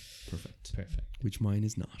like perfect. Perfect. Which mine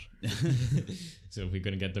is not, So we're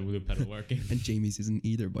gonna get the loop pedal working. and Jamie's isn't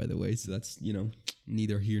either, by the way. So that's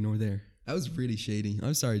neither here nor there. That was really shady.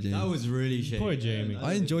 I'm sorry, Jamie. That was really shady. Poor Jamie.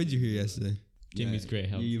 I enjoyed you here yesterday. Jamie's great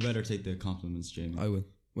help. You better take the compliments, Jamie. I will.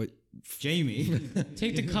 Wait, Jamie,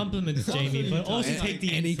 Take the compliments, Jamie, but also take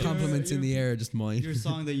the any insult. compliments in the air, just mine. your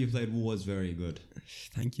song that you played was very good.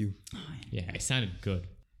 Thank you. Yeah, it sounded good.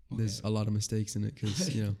 There's a lot of mistakes in it because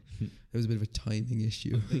there was a bit of a timing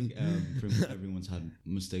issue. I think pretty much everyone's had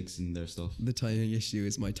mistakes in their stuff. The timing issue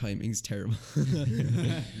is my timing's terrible.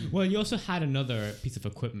 Well, you also had another piece of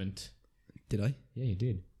equipment. Did I? Yeah, you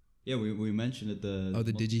did. Yeah, we mentioned it. The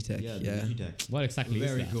Digitech, Yeah, the yeah. Digitech. What exactly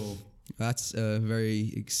Very is that? cool. That's a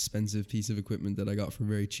very expensive piece of equipment that I got for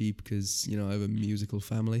very cheap because I have a musical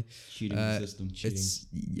family. Cheating system.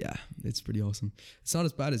 It's pretty awesome. It's not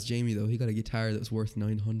as bad as Jamie though. He got a guitar that was worth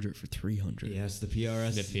 900 for 300. Yes, the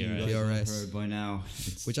PRS. The You guys PRS. have heard by now.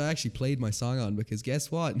 It's, Which I actually played my song on because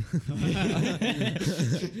guess what? I mean,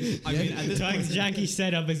 at this Tadhg's janky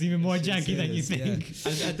setup is even more janky than you is, yeah.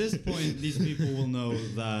 think. at this point, these people will know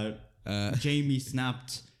that Jamie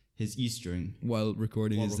snapped his E string While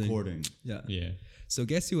recording while his thing. recording. Yeah. Yeah. So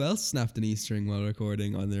guess who else snapped an E string while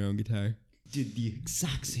recording on their own guitar? Did the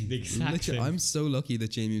exact same The thing. exact Literally, same. I'm so lucky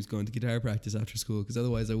that Jamie was going to guitar practice after school because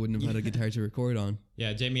otherwise I wouldn't have had a guitar to record on.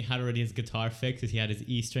 Yeah, Jamie had already his guitar fixed. He had his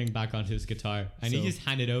E string back onto his guitar, and he So- just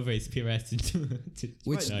handed over his PRS to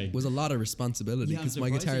Which Tadhg. was a lot of responsibility Yeah, I'm because my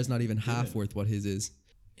surprised guitar is he not even did half it. worth what his is.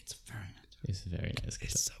 It's very nice. It's a very nice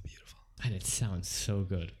guitar. It's so beautiful. And it sounds so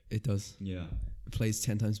good. It does. Yeah. It plays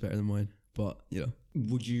 10 times better than mine. But,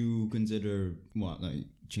 Would you consider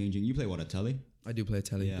changing? You play what, a telly? I do play a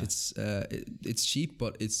telly. Yeah. It's cheap,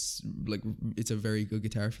 but it's a very good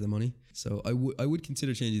guitar for the money. So I would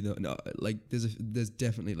consider changing though. No, there's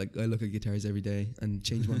definitely I look at guitars every day and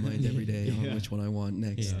change my mind every day on which one I want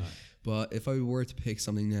next. Yeah. But if I were to pick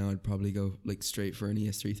something now, I'd probably go straight for an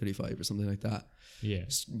ES335 or something like that. Yeah.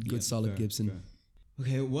 Good solid fair, Gibson. fair.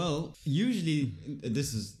 Okay, well, usually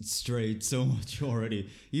this is strayed so much already.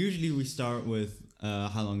 Usually we start with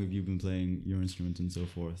how long have you been playing your instrument and so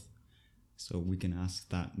forth. So we can ask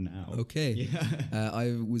that now. Okay. Yeah.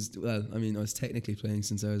 I was technically playing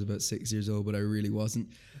since I was about 6 years old, but I really wasn't.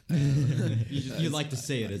 You like to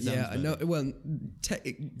say it. It sounds better. no. Well,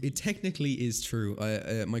 it technically is true.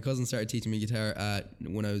 My cousin started teaching me guitar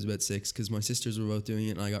when I was about 6 because my sisters were both doing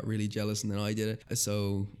it, and I got really jealous, and then I did it.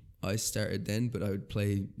 So I started then, but I would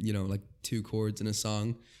play 2 chords in a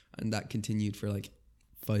song, and that continued for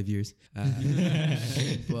 5 years.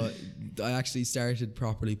 But I actually started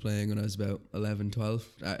properly playing when I was about 11, 12.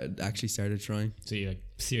 I actually started trying. So you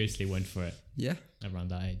seriously went for it Yeah. around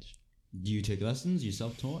that age. Do you take lessons? You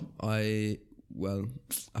self-taught? Well,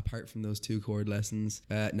 apart from those 2 chord lessons,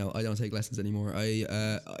 no, I don't take lessons anymore.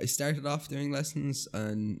 I started off doing lessons,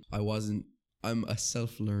 and I'm a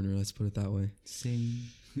self-learner, let's put it that way. Same.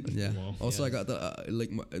 Yeah. Wow. Also, I got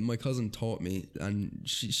my cousin taught me, and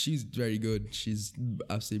she's very good. She's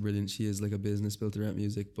absolutely brilliant. She is a business built around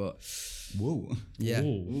music, but Whoa. yeah.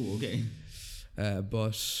 Ooh, okay.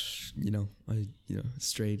 But I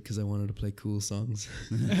strayed because I wanted to play cool songs.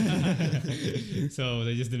 So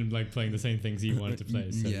they just didn't like playing the same things you wanted to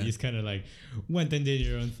play. So Yeah. you just kind of went and did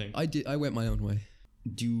your own thing. I went my own way.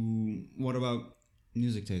 What about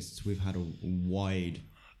music tastes? We've had a wide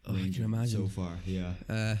range I can imagine. so far. Yeah.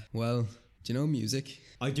 Well, do you know music?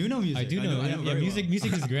 I do know music. I do know. I know Yeah, very music. well.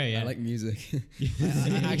 Music is great. Yeah. I like music.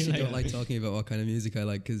 I actually don't like talking about what kind of music I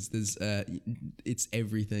like because there's it's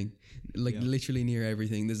everything, literally near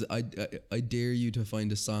everything. There's I dare you to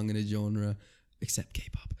find a song in a genre, except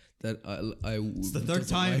K-pop, that I It's the third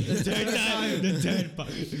time. The third part.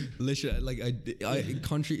 literally I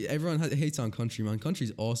country. Everyone hates on country, man.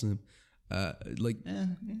 Country's awesome.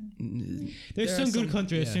 There's some good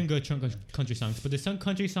country, yeah. there's some good country songs, but there's some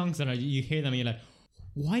country songs that you hear them and you're like,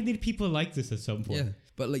 why did people like this at some point? Yeah,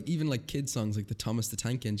 but even kid songs like the Thomas the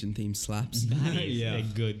Tank Engine theme slaps. That is Yeah.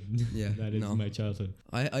 good. Yeah, That is no. my childhood.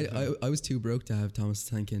 I was too broke to have Thomas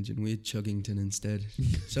the Tank Engine. We had Chuggington instead.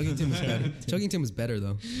 Chuggington was better. Chuggington was better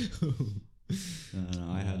though.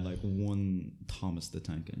 I had one Thomas the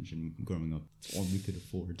Tank Engine growing up. All we could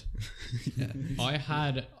afford. I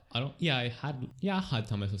had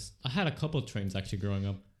Thomas. I had a couple trains actually growing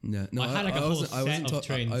up. Yeah, no, I had a whole set of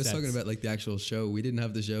train I was sets. talking about the actual show. We didn't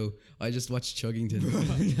have the show. I just watched Chuggington.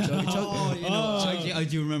 I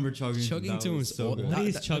do remember Chuggington. Chuggington was so good. What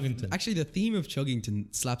is Chuggington? Actually, the theme of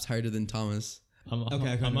Chuggington slaps harder than Thomas. Am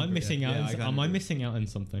I remember. missing out? Yeah, I can't Am I remember. missing out on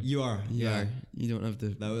something? You are. Yeah, you don't have the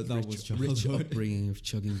That was rich childhood. upbringing of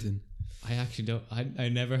Chuggington. I actually don't. I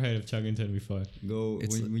never heard of Chuggington before.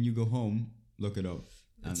 It's When you go home, look it up.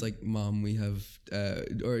 It's like, Mom, we have,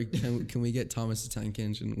 or can we get Thomas the Tank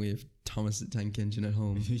Engine? We have Thomas the Tank Engine at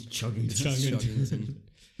home. Chuggington.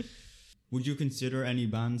 Would you consider any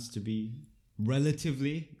bands to be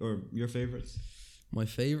relatively or your favorites? My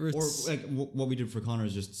favorites. Or what we did for Conor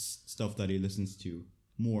is just stuff that he listens to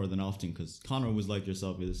more than often, because Conor was like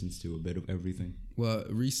yourself, he listens to a bit of everything. Well,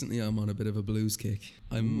 recently I'm on a bit of a blues kick.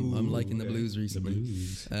 I'm liking the blues recently.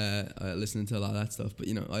 Blues. Listening to a lot of that stuff, but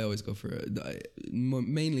I always go for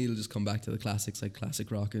mainly it'll just come back to the classics like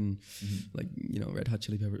classic rock and Red Hot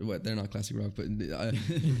Chili Peppers. Well, they're not classic rock, but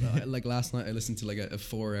like last night I listened to a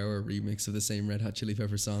 4-hour remix of the same Red Hot Chili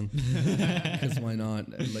Peppers song. Because why not?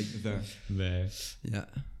 There. Yeah.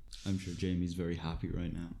 I'm sure Jamie's very happy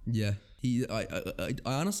right now. Yeah, I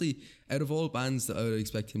honestly, out of all bands that I would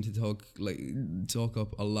expect him to talk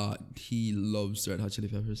up a lot, he loves Red Hot Chili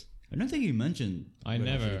Peppers. I don't think he mentioned I Red Hot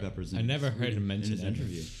never- Chili Peppers I never heard him mention in his it.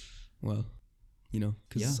 interview. Well,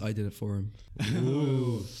 because I did it for him.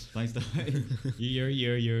 Ooh, thanks to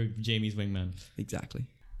You're Jamie's wingman, Exactly.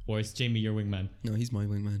 or is Jamie your wingman? No, he's my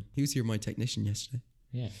wingman. He was here, my technician yesterday.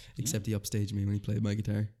 Yeah. Except he upstaged me when he played my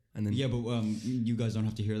guitar, and then Yeah, but you guys don't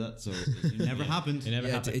have to hear that, so it never happened. It never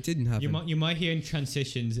yeah, happened. it didn't happen. You might hear in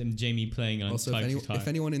transitions and Jamie playing on Also, Tadhg guitar. if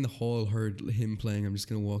anyone in the hall heard him playing, I'm just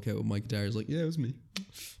gonna walk out with my guitar. It's like, yeah, it was me.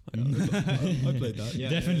 I played that. Yeah,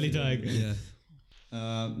 Definitely yeah, Tadhg.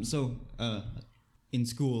 Yeah, So, in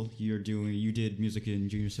school, you did music in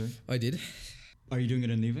junior cert. I did. Are you doing it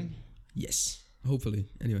in leaving? Yes. Hopefully,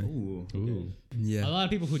 anyway. Ooh. Ooh. Yeah. A lot of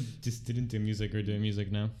people who just didn't do music are doing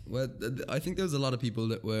music now. Well, I think there was a lot of people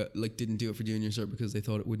that were like didn't do it for junior cert because they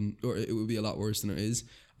thought it wouldn't, or it would be a lot worse than it is,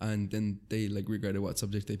 and then they like regretted what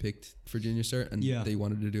subject they picked for junior cert, and Yeah. they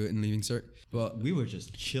wanted to do it in leaving cert. But We were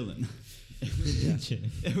just chilling. yeah,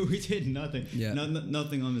 We did nothing. Yeah.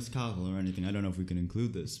 Nothing on this cackle or anything. I don't know if we can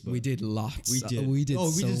include this, but we did lots. We did. We did.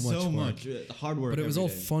 Oh, we did so so much. much. Hard work. But it was all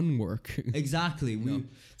every day. fun work. Exactly. We. No.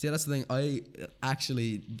 See, that's the thing. I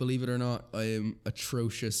actually, believe it or not, I am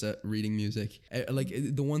atrocious at reading music. Like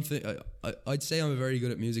the one thing, I'd say I'm very good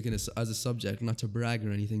at music as a subject, not to brag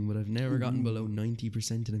or anything, but I've never gotten below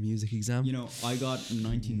 90% in a music exam. You know, I got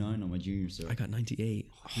 99 on my junior cert. I got 98.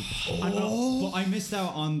 I know, but I missed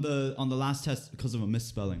out on the last test because of a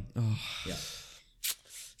misspelling. Oh. Yeah.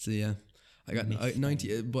 So yeah, I got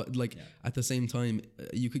 90. But like at the same time,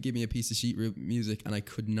 you could give me a piece of sheet music and I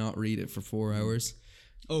could not read it for 4 hours.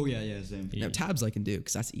 Oh yeah, same. Now tabs I can do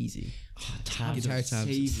because that's easy. Tabs. Guitar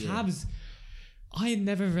tabs. Tabs. I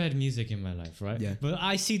never read music in my life, right? Yeah. But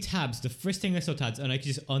I see tabs. The first thing I saw tabs, and I could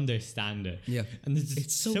just understand it. Yeah. And it's,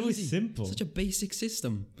 It's so easy. simple. Such a basic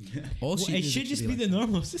system. All Well, sheet it music should just be like the that.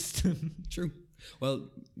 normal system. True. Well,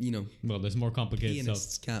 you know, Well, there's more complicated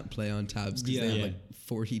pianists stuff. can't play on tabs because Yeah. they have Yeah. like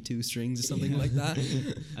 42 strings or something like that.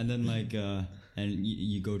 And then like, and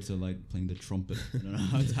you go to like playing the trumpet. I don't know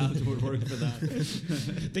how tabs would work for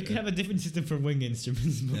that. They could have a different system for wing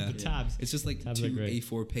instruments, but Yeah. the tabs. It's just like Tabs are 2 great.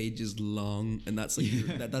 A4 pages long, and that's like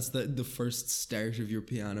that's the first start of your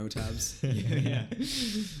piano tabs Yeah.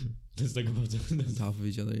 Just like about on top of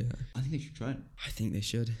each other. Yeah, I think they should try it. I think they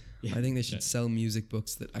should. Yeah. I think they should Yeah. sell music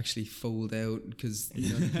books that actually fold out because you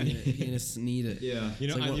know pianists need it. Yeah. You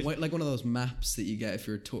know, It's I like, just- like one of those maps that you get if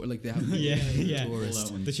you're a tour, like they have Yeah.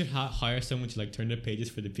 tourist. They should hire someone to like turn the pages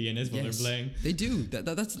for the pianist while Yes. they're playing. They do.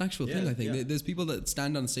 That's an actual thing. Yeah, I think yeah. there's people that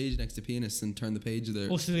stand on stage next to pianists and turn the page of their.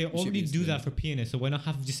 Also, they already sheet do music. that for pianists, so why not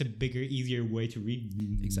have just a bigger, easier way to read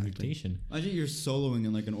Exactly. notation? Imagine you're soloing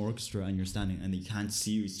in like an orchestra and you're standing and they can't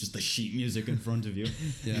see you. It's just the sheet music in front of you.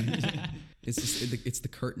 Yeah, it's just it's the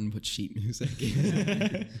curtain but sheet music.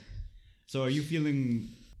 So are you feeling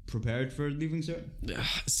prepared for leaving cert?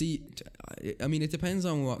 See, I mean, it depends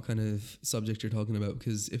on what kind of subject you're talking about.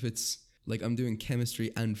 Because if it's like I'm doing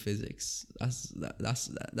chemistry and physics, that's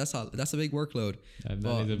a big workload. That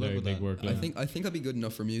But is a very with big that. workload. I think I'd be good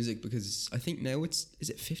enough for music because I think now is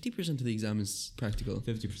it 50% of the exam is practical,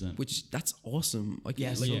 50%. which that's awesome. Like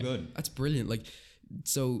Yes, like, so good. That's brilliant. Like,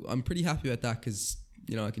 so I'm pretty happy about that because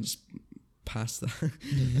you know I can just pass that.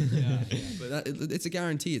 But it's a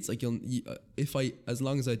guarantee. It's like as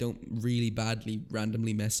long as I don't really badly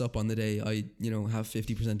randomly mess up on the day, I have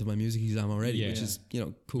 50% of my music exam already, Yeah. which is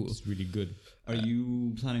cool. It's really good. Are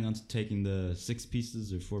you planning on taking the 6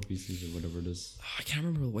 pieces or 4 pieces or whatever it is? I can't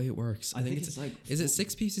remember the way it works. I think it's like is it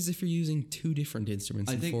 6 pieces if you're using 2 different instruments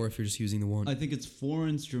I and think- 4 if you're just using the one? I think it's 4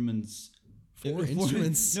 instruments. 4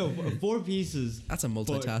 instruments? No, 4 pieces. That's a But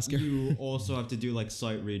multitasker. you also have to do like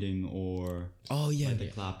sight reading or Oh yeah, like the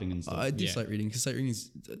clapping and stuff. I do Yeah. sight reading because sight reading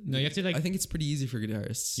is. No, you have to, like- I think it's pretty easy for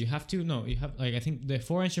guitarists. You have to I think the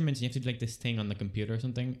 4 instruments. You have to do like this thing on the computer or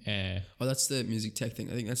something. Oh, that's the music tech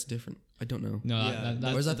thing. I think that's different. I don't know. No,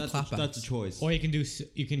 Or is that the that's clap that's a apps? choice. or you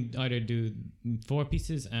can either do 4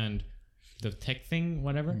 pieces and the tech thing,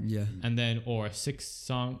 whatever. Yeah. And then or 6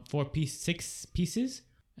 pieces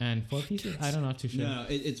and 4 pieces. I don't know, too sure. No,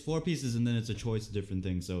 it's 4 pieces and then it's a choice of different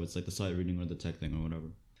things. So it's like the sight reading or the tech thing or whatever.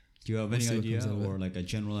 Do you have any see what idea comes out of it. or like a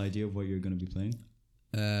general idea of what you're going to be playing?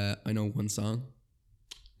 I know one song.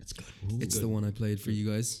 It's good. It's the one I played for you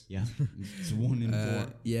guys. Yeah. It's 1 in 4.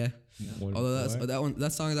 Yeah. One Although four.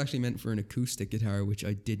 that song is actually meant for an acoustic guitar, which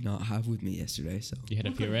I did not have with me yesterday. So You had a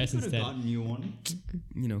PRS Could have instead. gotten you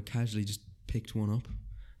one. casually just picked one up.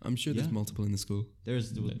 I'm sure there's Yeah. multiple in the school.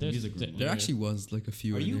 There's the music room. There actually was like a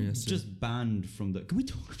few Are in there you yesterday. just banned from the... Can we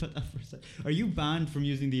talk about that for a second? Are you banned from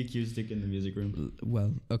using the acoustic in the music room?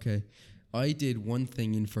 Well, okay. I did one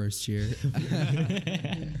thing in first year.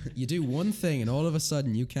 You do one thing and all of a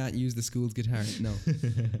sudden you can't use the school's guitar. No.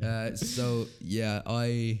 So yeah,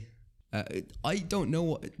 I don't know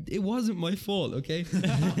what, it wasn't my fault, okay?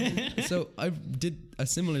 So I did a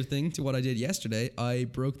similar thing to what I did yesterday. I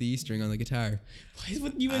broke the E string on the guitar. Why is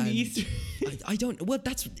what you and the And Easter? I don't, well,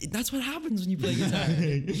 that's what happens when you play guitar.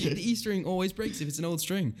 The E string always breaks if it's an old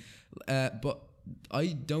string. But I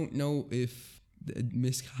don't know if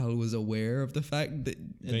Miss Cal was aware of the fact that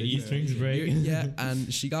The E strings break. yeah,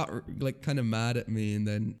 and she got like kind of mad at me, and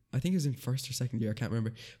then I think it was in first or second year, I can't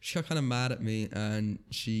remember. She got kind of mad at me, and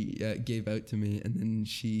she gave out to me, and then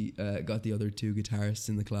she got the other two guitarists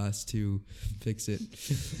in the class to fix it.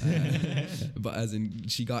 But as in,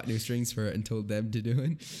 she got new strings for it and told them to do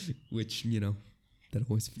it, which, you know, that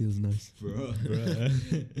always feels nice. Bruh.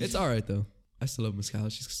 It's all right though. I still love Miss Cal.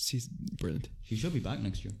 She's brilliant. She should be back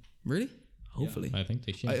next year. Really? Hopefully. I think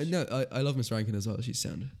they should. I love Miss Rankin as well. She's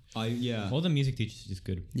sound. All the music teachers are just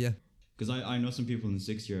good. Yeah. Because I know some people in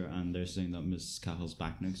 6th year and they're saying that Miss Cahill's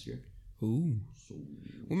back next year. Ooh.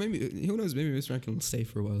 Well, maybe, who knows? Maybe Miss Rankin will stay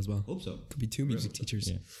for a while as well. Hope so. Could be 2 music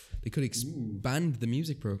teachers. Yeah. They could expand the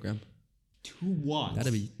music program. To what?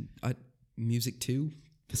 That'd be Music 2,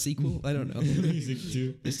 the sequel. I don't know. Music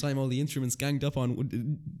too. This time, all the instruments ganged up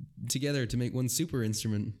on together to make one super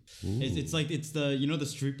instrument. It's like the the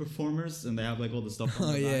street performers and they have like all the stuff. On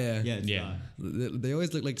Oh, the back. yeah. Yeah. It's Yeah. They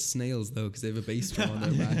always look like snails though, because they have a bass drum on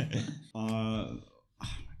their back. that.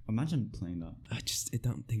 Imagine playing that. I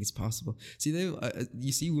don't think it's possible. See,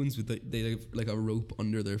 you see ones with they have like a rope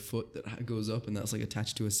under their foot that goes up, and that's like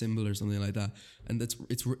attached to a cymbal or something like that. And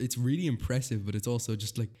it's really impressive, but it's also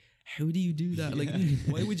just like, how do you do that? Like,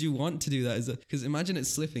 why would you want to do that? Because imagine it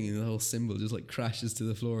slipping and the whole cymbal just like crashes to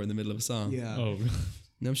the floor in the middle of a song. Yeah. Oh.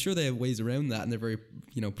 Now I'm sure they have ways around that, and they're very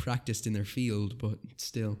practiced in their field, but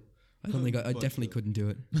still, I don't think I definitely couldn't do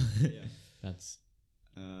it. Yeah. That's.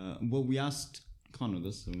 Well, we asked Conor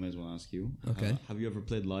this, so we might as well ask you. Okay. Have you ever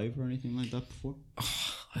played live or anything like that before?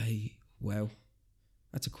 Wow,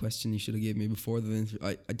 that's a question you should have given me before the interview.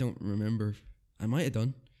 I don't remember. I might have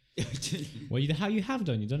done. Well, you have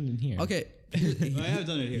done. You've done it in here. Okay, I have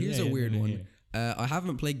done it here. here's Yeah, a you've weird done it one. here. I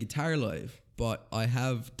haven't played guitar live, but I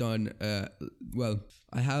have done.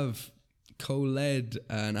 I have co-led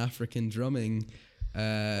an African drumming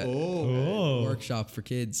workshop for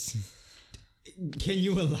kids. Can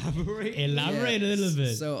you elaborate? Elaborate a little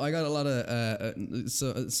bit. So I got a lot of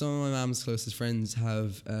so some of my mom's closest friends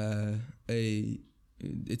have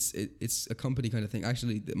it's a company kind of thing.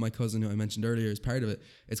 Actually, my cousin who I mentioned earlier is part of it.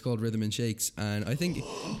 It's called Rhythm and Shakes, and I think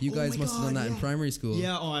you guys must have done that in primary school.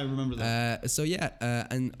 Yeah, I remember that.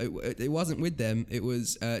 And it wasn't with them. It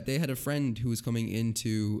was they had a friend who was coming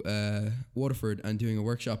into Waterford and doing a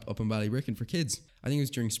workshop up in Ballybricken for kids. I think it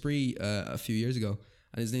was during Spree a few years ago.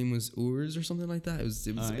 And his name was Urs or something like that. It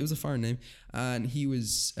was a foreign name. And he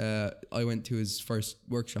was, I went to his first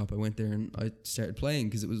workshop. I went there and I started playing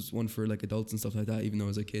because it was one for like adults and stuff like that, even though I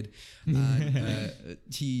was a kid. And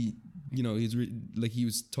he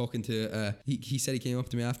was talking to, he said he came up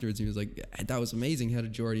to me afterwards and he was like, that was amazing. How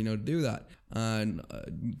did you already know to do that? And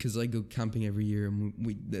because I go camping every year and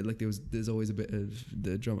we like there's always a bit of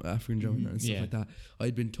the African drumming and stuff like that.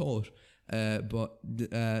 I'd been taught.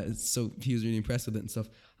 So he was really impressed with it and stuff,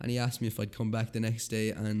 and he asked me if I'd come back the next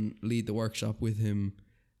day and lead the workshop with him,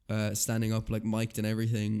 standing up like mic'd and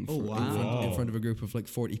everything in front of a group of like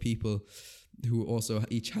 40 people who also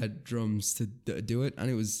each had drums to do it, and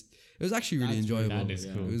it was actually really enjoyable. That is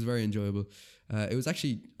cool. It was very enjoyable. It was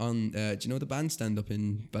actually on do you know the bandstand up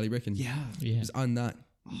in Ballybricken? Yeah. It was on that.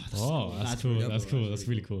 Oh, that's cool. That's cool. That's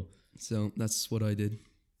really cool. So that's what I did.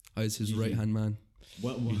 I was his right hand man.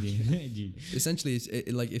 What? Essentially,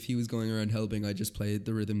 it's like if he was going around helping, I just played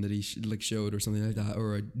the rhythm that he showed or something like that,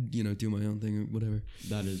 or I do my own thing or whatever.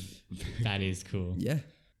 That is cool. Yeah.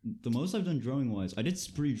 The most I've done drumming wise, I did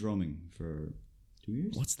spree drumming for 2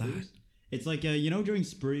 years. What's that? It's like during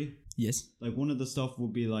spree, Yes. like one of the stuff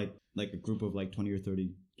would be like a group of like 20 or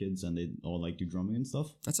 30 kids and they all like do drumming and stuff.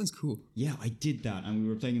 That sounds cool. Yeah, I did that, and we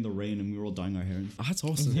were playing in the rain and we were all dyeing our hair. Oh, that's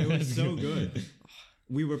awesome. It was so good.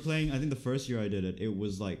 We were playing, I think the first year I did it, it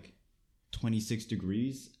was like 26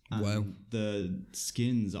 degrees. And Wow. the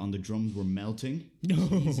skins on the drums were melting.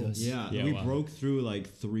 Jesus. Yeah, we broke through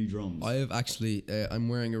like 3 drums. I have actually, I'm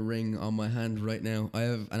wearing a ring on my hand right now. I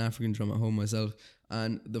have an African drum at home myself.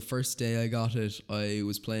 And the first day I got it, I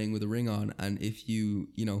was playing with a ring on. And if you've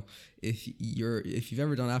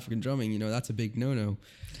ever done African drumming, that's a big no-no.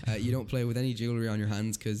 You don't play with any jewelry on your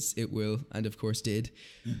hands because it will, and of course did,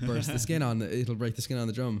 burst the skin on. It'll break the skin on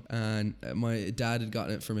the drum. And my dad had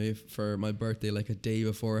gotten it for me for my birthday like a day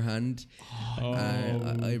beforehand.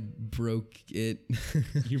 And I broke it.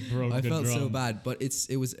 You broke I the felt drum. so bad, but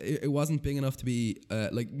it wasn't big enough to be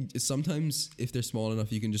like sometimes if they're small enough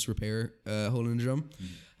you can just repair a hole in the drum.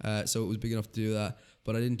 So it was big enough to do that,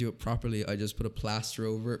 but I didn't do it properly. I just put a plaster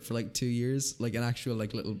over it for like 2 years, like an actual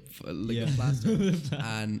like little a plaster.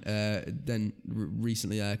 And then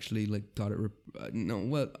recently I actually like got it.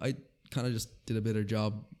 I kind of just did a better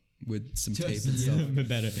job with some tape and stuff.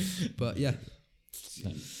 Better. But yeah,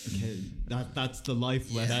 Okay, that's the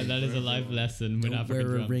life lesson. That is a life lesson with Don't African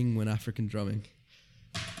wear a drum. ring when African drumming.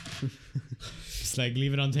 Just like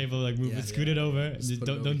leave it on table, like move it, scoot it over. Just Just put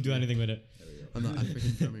it don't over do here. anything with it. I'm not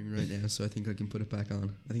African drumming right now, so I think I can put it back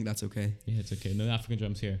on. I think that's okay. Yeah, it's okay. No African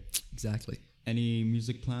drums here. Exactly. Any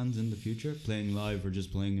music plans in the future? Playing live or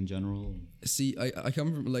just playing in general? See, I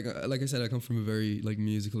come from like I said, I come from a very like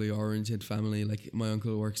musically oriented family. Like my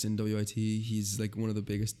uncle works in WIT. He's like one of the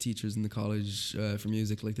biggest teachers in the college for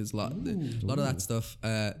music. Like there's a lot of that stuff.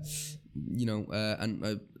 And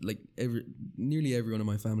like nearly everyone in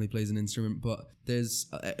my family plays an instrument. But there's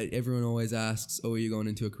everyone always asks, "Oh, are you going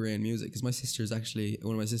into a career in music?" Because my sister's actually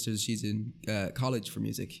one of my sisters. She's in college for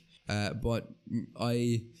music. But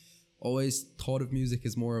I always thought of music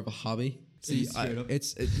as more of a hobby. See,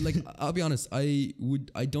 I'll be honest. I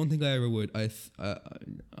don't think I ever would.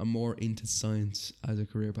 I'm more into science as a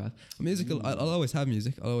career path. Musical. I'll always have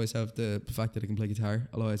music. I'll always have the fact that I can play guitar.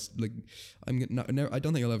 I'll always like. I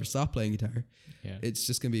don't think I'll ever stop playing guitar. Yeah. It's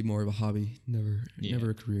just gonna be more of a hobby. Never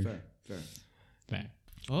a career. Fair.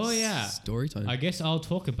 Oh yeah. Story time. I guess I'll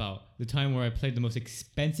talk about the time where I played the most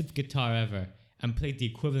expensive guitar ever and played the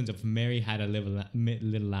equivalent of Mary Had a Little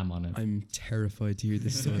Lamb on it. I'm terrified to hear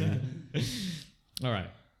this story. All right.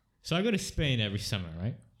 So I go to Spain every summer,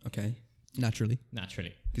 right? Okay. Naturally.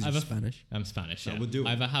 Because you're Spanish. I'm Spanish, yeah. That would do it.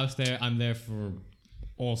 I have a house there. I'm there for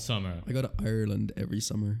all summer. I go to Ireland every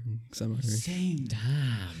summer. Same.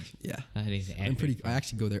 Damn. Yeah. That is epic. I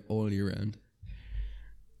actually go there all year round.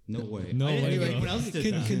 No way. No way, Anyway, bro. what else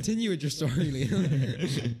did that? Continue with your story,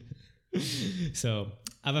 Liam. So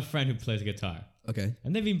I have a friend who plays guitar. Okay.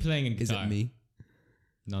 And they've been playing in Is guitar. it me?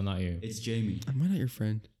 No, not you. It's Jamie. Am I not your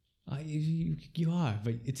friend? You are,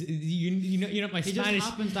 but you're not my He Spanish. just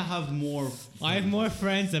happens to have more. I have more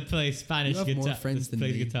friends that play Spanish You have guitar. more friends than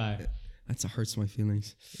play me. guitar. That hurts my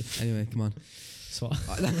feelings. Anyway, come on. So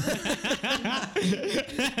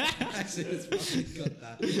Actually, it's probably got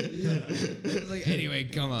that. I was like, anyway,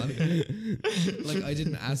 come on. Like, I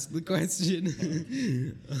didn't ask the question.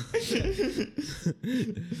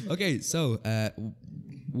 Okay, so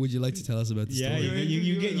would you like to tell us about the yeah, story?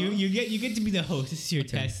 you get to be the host. This is your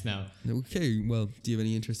test now. Okay, well, do you have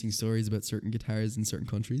any interesting stories about certain guitars in certain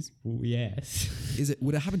countries? Yes.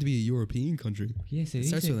 Would it happen to be a European country? Yes, It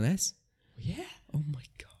starts with an S? Yeah. Oh my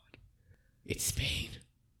god. It's Spain.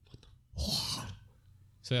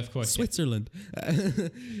 So of course, Switzerland.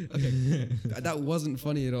 Okay, that wasn't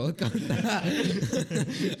funny at all. Okay,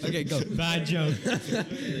 go. bad joke.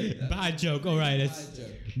 Bad joke. All right, it's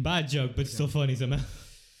bad joke, but still funny somehow.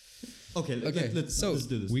 Okay, let's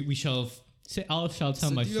do this. We shall. I shall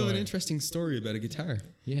tell my do you story. have an interesting story about a guitar?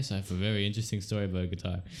 Yes, I have a very interesting story about a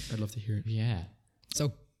guitar. I'd love to hear it. Yeah.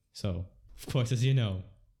 So, of course, as you know,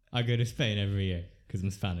 I go to Spain every year because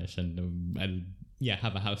I'm Spanish and I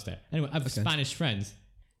have a house there. Anyway, I have Spanish friends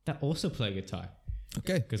that also play guitar.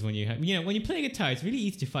 okay. Because when you play guitar, it's really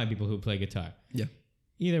easy to find people who play guitar. Yeah,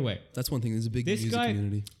 Either way. that's one thing. There's a big This music guy-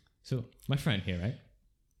 community. So my friend here, right?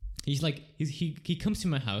 He's like he comes to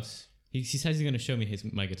my house. He says he's going to show me his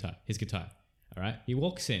guitar. All right. He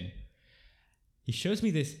walks in. He shows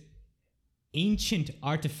me this ancient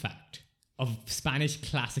artifact of Spanish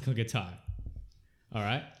classical guitar. All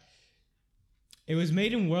right. It was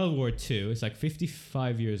made in World War II. It's like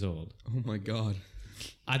 55 years old. Oh my god.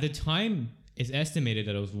 At the time, it's estimated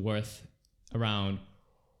that it was worth around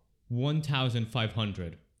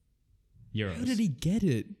 1,500 euros. How did he get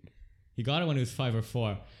it? He got it when he was 5 or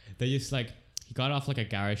 4. They just like he got it off like a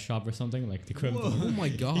garage shop or something, like the equivalent. Oh my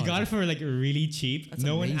god. He got it for like really cheap. That's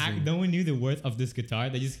no amazing. one knew the worth of this guitar.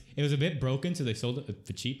 It was a bit broken, so they sold it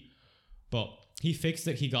for cheap. But he fixed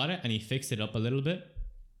it. He got it and he fixed it up a little bit.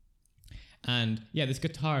 And yeah, this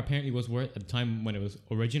guitar apparently was worth, at the time when it was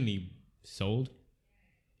originally sold,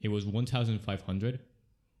 it was 1,500.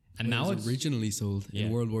 And now it was it's originally sold Yeah.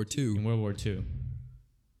 in World War II. in World War II.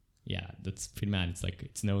 Yeah, that's pretty mad. It's like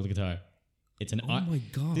it's an old guitar. It's an Oh my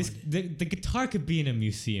god. the guitar could be in a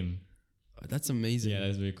museum. That's amazing. Yeah,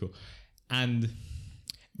 that's really cool. And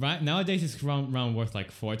right nowadays it's around worth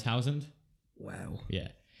like 4,000. Wow. Yeah.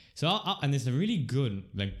 So and it's a really good,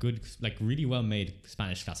 really well made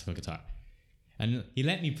Spanish classical guitar. And he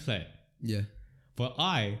let me play. Yeah. But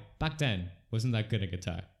back then, wasn't that good at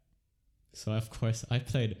guitar. So of course I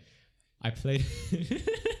played Oh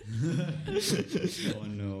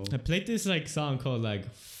no. I played this like song called like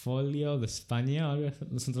Folio de España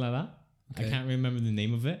or something like that. Okay. I can't remember the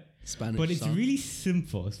name of it. Spanish But it's song. really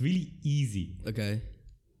simple. It's really easy. Okay.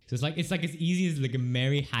 So it's like as easy as like a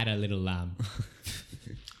Mary Had a Little Lamb.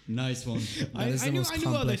 Nice one. That is the most all the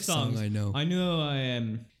complex song songs. I know. I know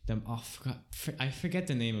I forget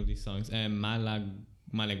the name of these songs.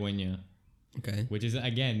 Malagueña, Okay. which is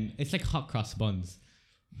again, it's like hot cross buns.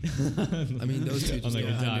 I mean, those two On just the go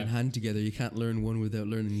hand guitar. in hand together. You can't learn one without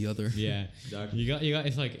learning the other. Yeah, Exactly. you got.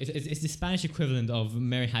 It's like it's the Spanish equivalent of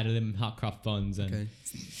Mary had a them hot cross buns and. Okay.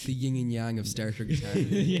 It's the yin and yang of starter guitar.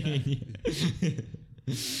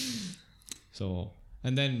 So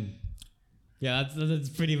and then, yeah, that's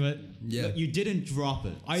pretty much. Yeah. But you didn't drop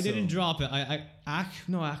it. I didn't drop it. I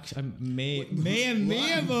may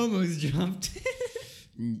have almost dropped.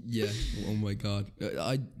 Yeah. Oh my god.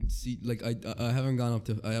 I see. Like I haven't gone up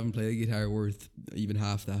to. I haven't played a guitar worth even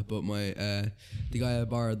half that. But my the guy I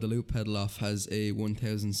borrowed the loop pedal off has a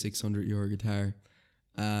 €1,600 guitar,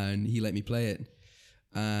 and he let me play it.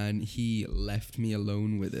 And he left me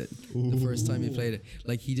alone with it. The first time he played it,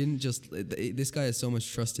 like he didn't just. This guy has so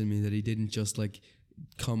much trust in me that he didn't just like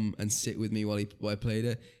come and sit with me while I played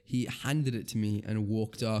it. He handed it to me and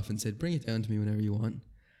walked off and said, "Bring it down to me whenever you want."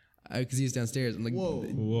 Because he was downstairs. I'm like,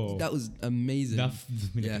 Whoa. that was amazing. That's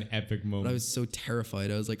like an epic moment. But I was so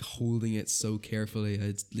terrified. I was like holding it so carefully.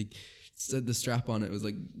 I like said the strap on it was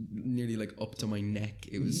like nearly like up to my neck.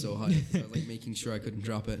 It was so high. So I was like making sure I couldn't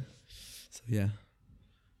drop it. So yeah.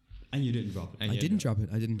 And you didn't drop it. And I yeah, didn't drop it.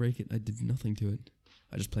 I didn't break it. I did nothing to it.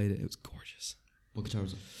 I just played it. It was gorgeous. What guitar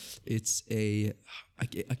was it? It's a I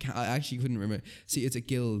actually couldn't remember. See, it's a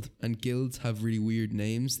guild, and guilds have really weird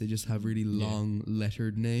names. They just have really long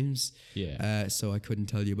lettered names. Yeah. So I couldn't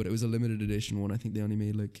tell you, but it was a limited edition one. I think they only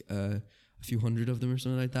made like a few hundred of them or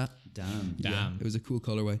something like that. Damn. Damn. It was a cool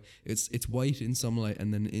colorway. It's white in some light,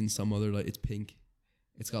 and then in some other light, it's pink.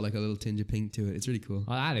 It's got like a little tinge of pink to it. It's really cool.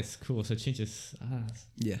 Oh, that is cool. So changes.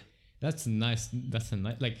 Yeah. That's nice. That's a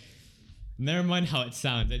nice. Like, never mind how it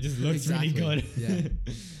sounds. It just looks really good. Yeah.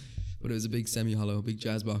 But it was a big semi-hollow, big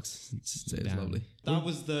jazz box. It's Damn. lovely. That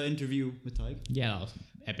was the interview with Tadhg. Yeah, that was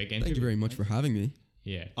epic. Thank you very much for having me.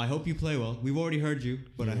 Yeah. I hope you play well. We've already heard you,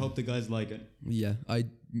 but I hope the guys like it. Yeah,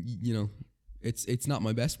 it's not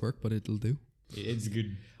my best work, but it'll do. It's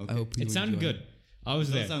good. I hope people It sounded enjoy good. I was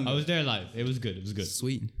It does there. sound I was good. there live. It was good. It was good.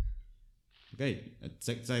 Sweet. Okay.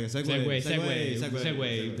 Segue.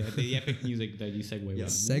 Segue. The epic music that you segue Yeah.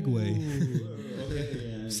 with. Segway. Okay.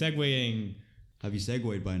 Segueing. Have you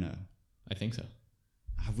segued by now? I think so.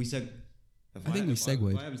 Have we segued? I think we segued.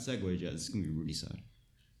 If I haven't segued yet, this is going to be really sad.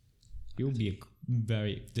 You'll be a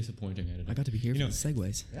very disappointing editor. I got to be here You for know, the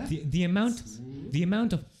segways. The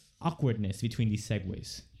amount of awkwardness between these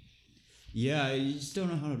segues. Yeah, you just don't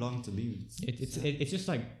know how long to leave. It's just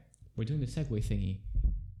like we're doing the segue thingy.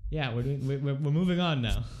 Yeah, we're moving on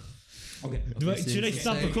now. Okay. Should I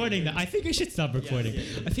stop recording now? I think I should stop recording.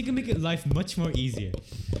 I think it'll make life much more easier.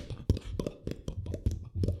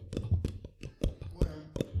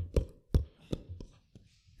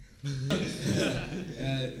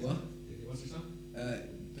 What? What's your song?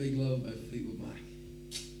 Big Love by Fleetwood Mac.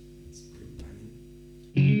 It's pretty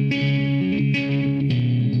banging.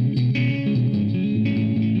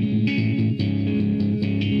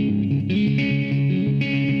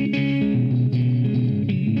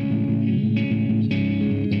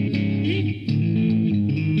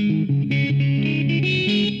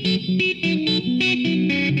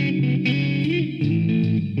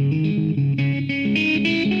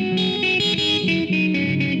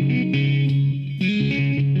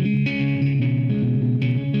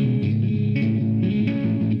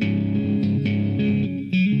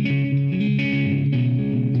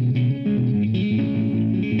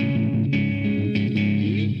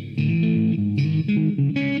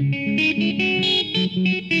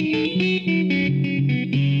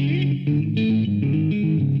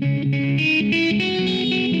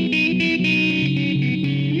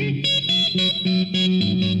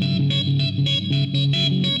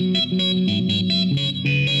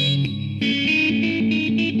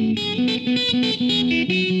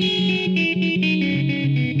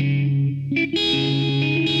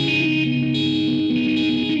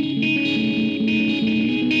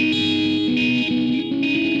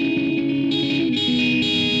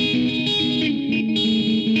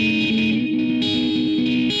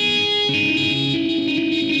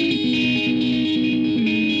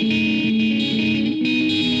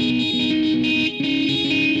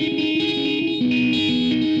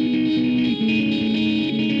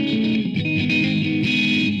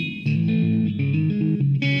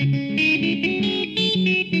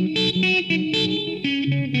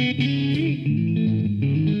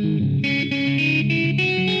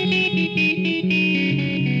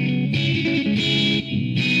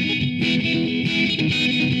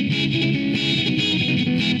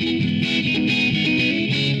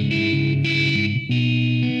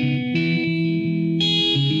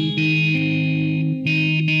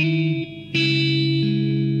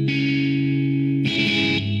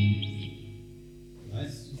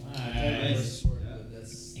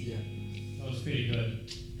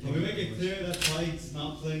 clear that Tadhg's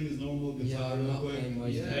not playing his normal guitar real quick? Playing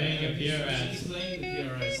a PRS. He's playing the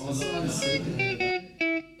PRS. Also, I'm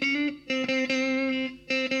saying.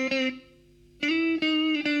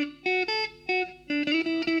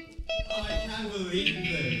 I can't believe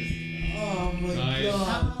this. Oh my Right.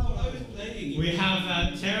 god. I was playing. We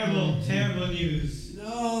have terrible news.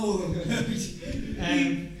 No. The guitar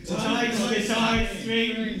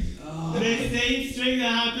string, the same string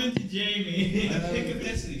that happened to Jamie.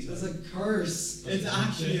 That's a curse. It's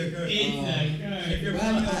actually a curse. It's a curse. If you're Well,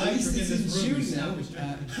 playing at least electric in it's this in room, tune you now.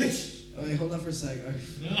 snap a string. Wait, hold on for a sec.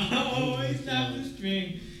 No, he snapped the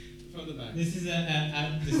string from the back. This is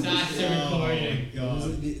a disaster recording. Oh,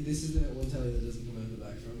 God. This is the one telly that doesn't come out the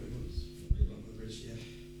back from it. On the bridge, yeah.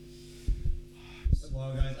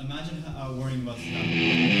 Well, guys, imagine worrying about snap.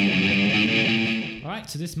 All right,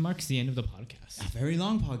 so this marks the end of the podcast. A very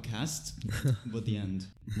long podcast, but the end.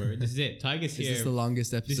 This is it. Tadhg is Is here. this the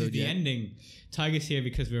longest episode This is the yet? ending. Tadhg is here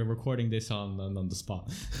because we're recording this on the spot.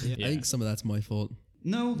 I think some of that's my fault.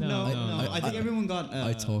 No. no. I think everyone got.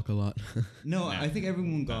 I talk a lot. No, I think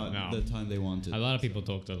everyone got No. the time they wanted. A lot of people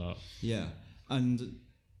talked a lot. Yeah, and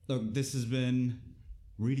look, this has been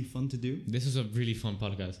really fun to do. This was a really fun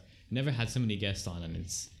podcast. Never had so many guests on, and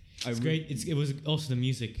it's I great. It was also the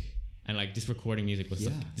music and like just recording music was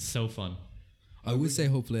Yeah. it's so fun. I would say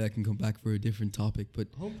hopefully I can come back for a different topic, but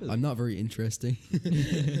Hopefully. I'm not very interesting.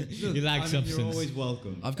 You lack substance. You're always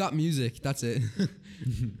welcome. I've got music. That's it.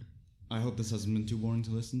 I hope this hasn't been too boring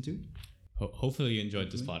to listen to. Hopefully you enjoyed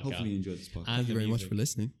this podcast. Hopefully you enjoyed this podcast. And Thank you the very much music. for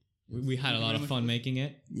listening. We had a lot of fun making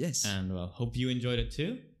it, Yes. and hope you enjoyed it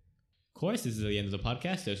too. Of course, this is the end of the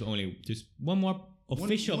podcast. There's only just one more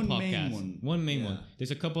official one main podcast. one. One main Yeah. one.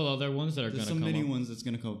 There's a couple other ones that are There's going to some come mini up. ones that's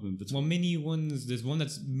gonna come up in between. Well, mini ones. There's one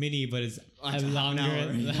that's mini, but it's Half an longer,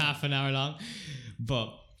 hour. half an hour long.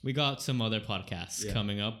 But we got some other podcasts Yeah.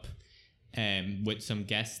 coming up, with some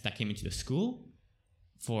guests that came into the school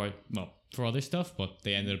for other stuff, but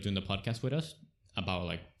they ended up doing the podcast with us about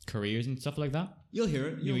like careers and stuff like that. You'll hear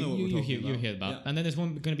it. You'll know what we're talking about. You'll hear about. Yeah. And then there's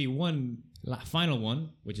going to be one final one,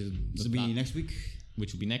 which is This will be next week.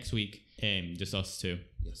 which will be next week. Just us two,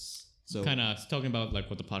 Yes. So kind of talking about like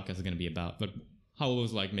what the podcast is going to be about, like how it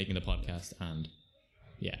was like making the podcast, and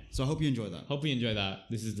yeah. So I hope you enjoy that. Hope you enjoy that.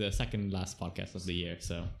 This is the second last podcast of the year,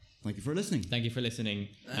 so Thank you for listening. thank you for listening.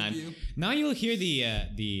 Thank you. Now you'll hear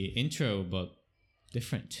the intro, but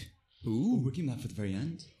different. Ooh, we're keeping that for the very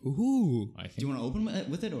end. Ooh. I think. Do you want to open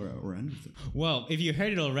with it or end with it? Well, if you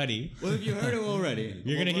heard it already, Well, if you heard it already,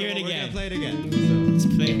 You're gonna hear it We're again. gonna play it again. So. it's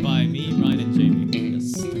played by me, Ryan, and Jamie.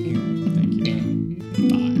 Yes, thank you. Thank you.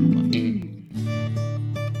 Bye.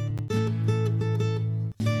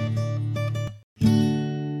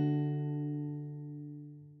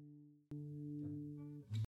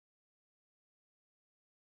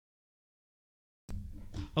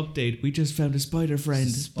 Update: we just found a spider friend.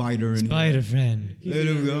 Spider in Spider friend. Let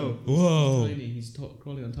him go. Whoa. Tiny. He's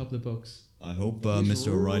crawling on top of the books. I hope Mr.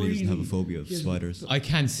 O'Reilly doesn't have a phobia of spiders. I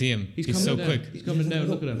can't see him. He's coming so down. quick. He's coming down.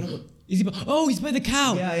 Look at him. Is he? Oh, he's by the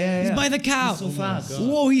cow. He's by the cow. He's so fast.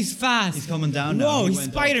 Whoa, he's fast. He's coming down now. Whoa, He he's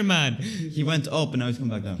went Spider Man. He went up and now he's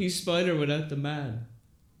coming back down. He's spider without the man.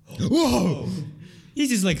 Whoa. He's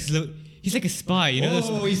just like slow. He's like a spy. You know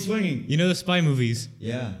Oh, he's swinging. You know the spy movies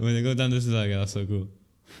Yeah. when they go down this is like that's so cool.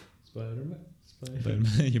 Spider-Man. But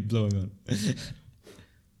man, you're blowing on.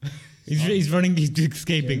 He's running. He's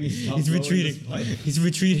escaping. Jamie, He's stop retreating. blowing this pipe. He's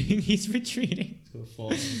retreating. He's retreating. He's gonna fall.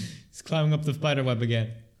 He's climbing up the spider web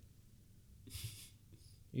again.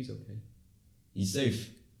 He's okay. He's safe.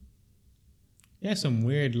 Yeah, some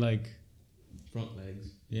weird like. Front legs.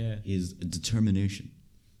 Yeah. His determination.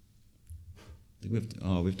 I think we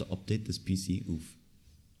have to update this PC. Oof.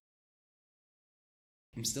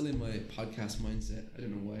 I'm still in my podcast mindset. I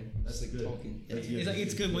don't know why. I'm just like talking.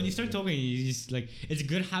 It's good when you start talking. You just like it's a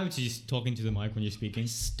good habit to just talking to the mic when you're speaking.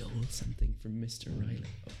 Stole something from Mr. Riley.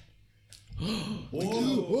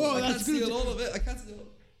 Whoa, I that's can't good. steal all of it. I can't steal.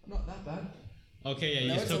 I'm not that bad. Okay, yeah, No,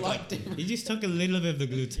 you just it's a took lot different. you just took a little bit of the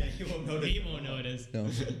glue. Yeah, you won't notice. He won't know it is. No.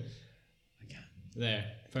 There,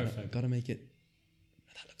 perfect. Gotta make it.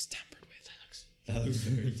 That looks tampered with. That looks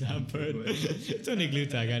very Tampered. It's only glue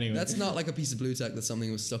tag anyway. That's not like a piece of blue tack that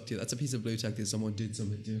something was stuck to. That's a piece of blue tack that someone did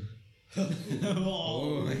something to.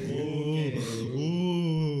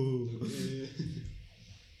 Ooh.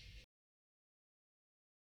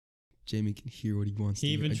 Jamie can hear what he wants He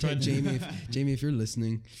to even hear. tried to- Jamie, if you're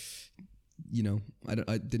listening, you know,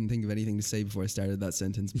 I didn't think of anything to say before I started that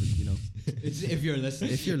sentence, but you know, If you're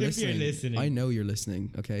listening. if you're If you're listening, listening. I know you're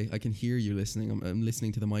listening. Okay, I can hear you listening. I'm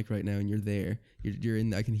listening to the mic right now, and you're there. You're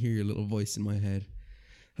in. I can hear your little voice in my head.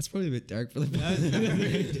 That's probably a bit dark for the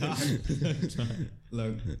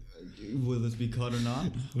Look, will this be cut or not?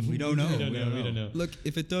 We don't know. We don't know. Look,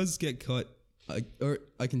 if it does get cut,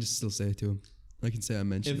 I can just still say it to him. I can say I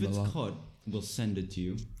mentioned If him a lot. it's cut, we'll send it to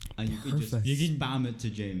you, and you can just Perfect. You can- spam it to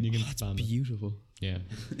James. You can That's spam it. beautiful. Yeah.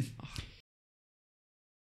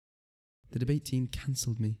 The debate team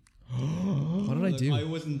cancelled me. What did I do? I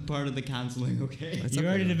wasn't part of the cancelling. Okay. It's You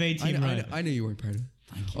okay. are the debate team, right? I knew you weren't part of it.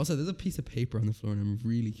 Also, there's a piece of paper on the floor, and I'm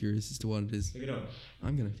really curious as to what it is. Pick it up.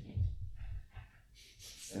 I'm gonna.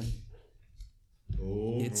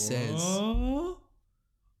 Oh. It says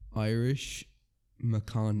Irish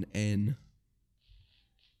Macon N.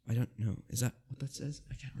 I don't know. Is that what that says?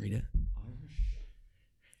 I can't read it.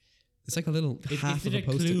 It's like a little half Is of it a a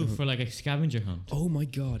post-it clue note. for like a scavenger hunt? Oh my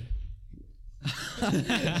god.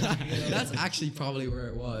 That's actually probably where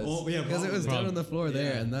it was. Oh, yeah, because it was down probably. on the floor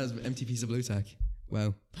there, and that was an empty piece of blue tack.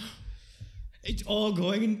 Wow, It's all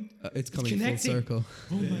going in. it's coming full connecting. circle.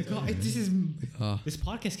 Oh my god! This is Ah. this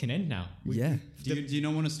podcast can end now. Yeah. Do you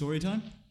know want a story time?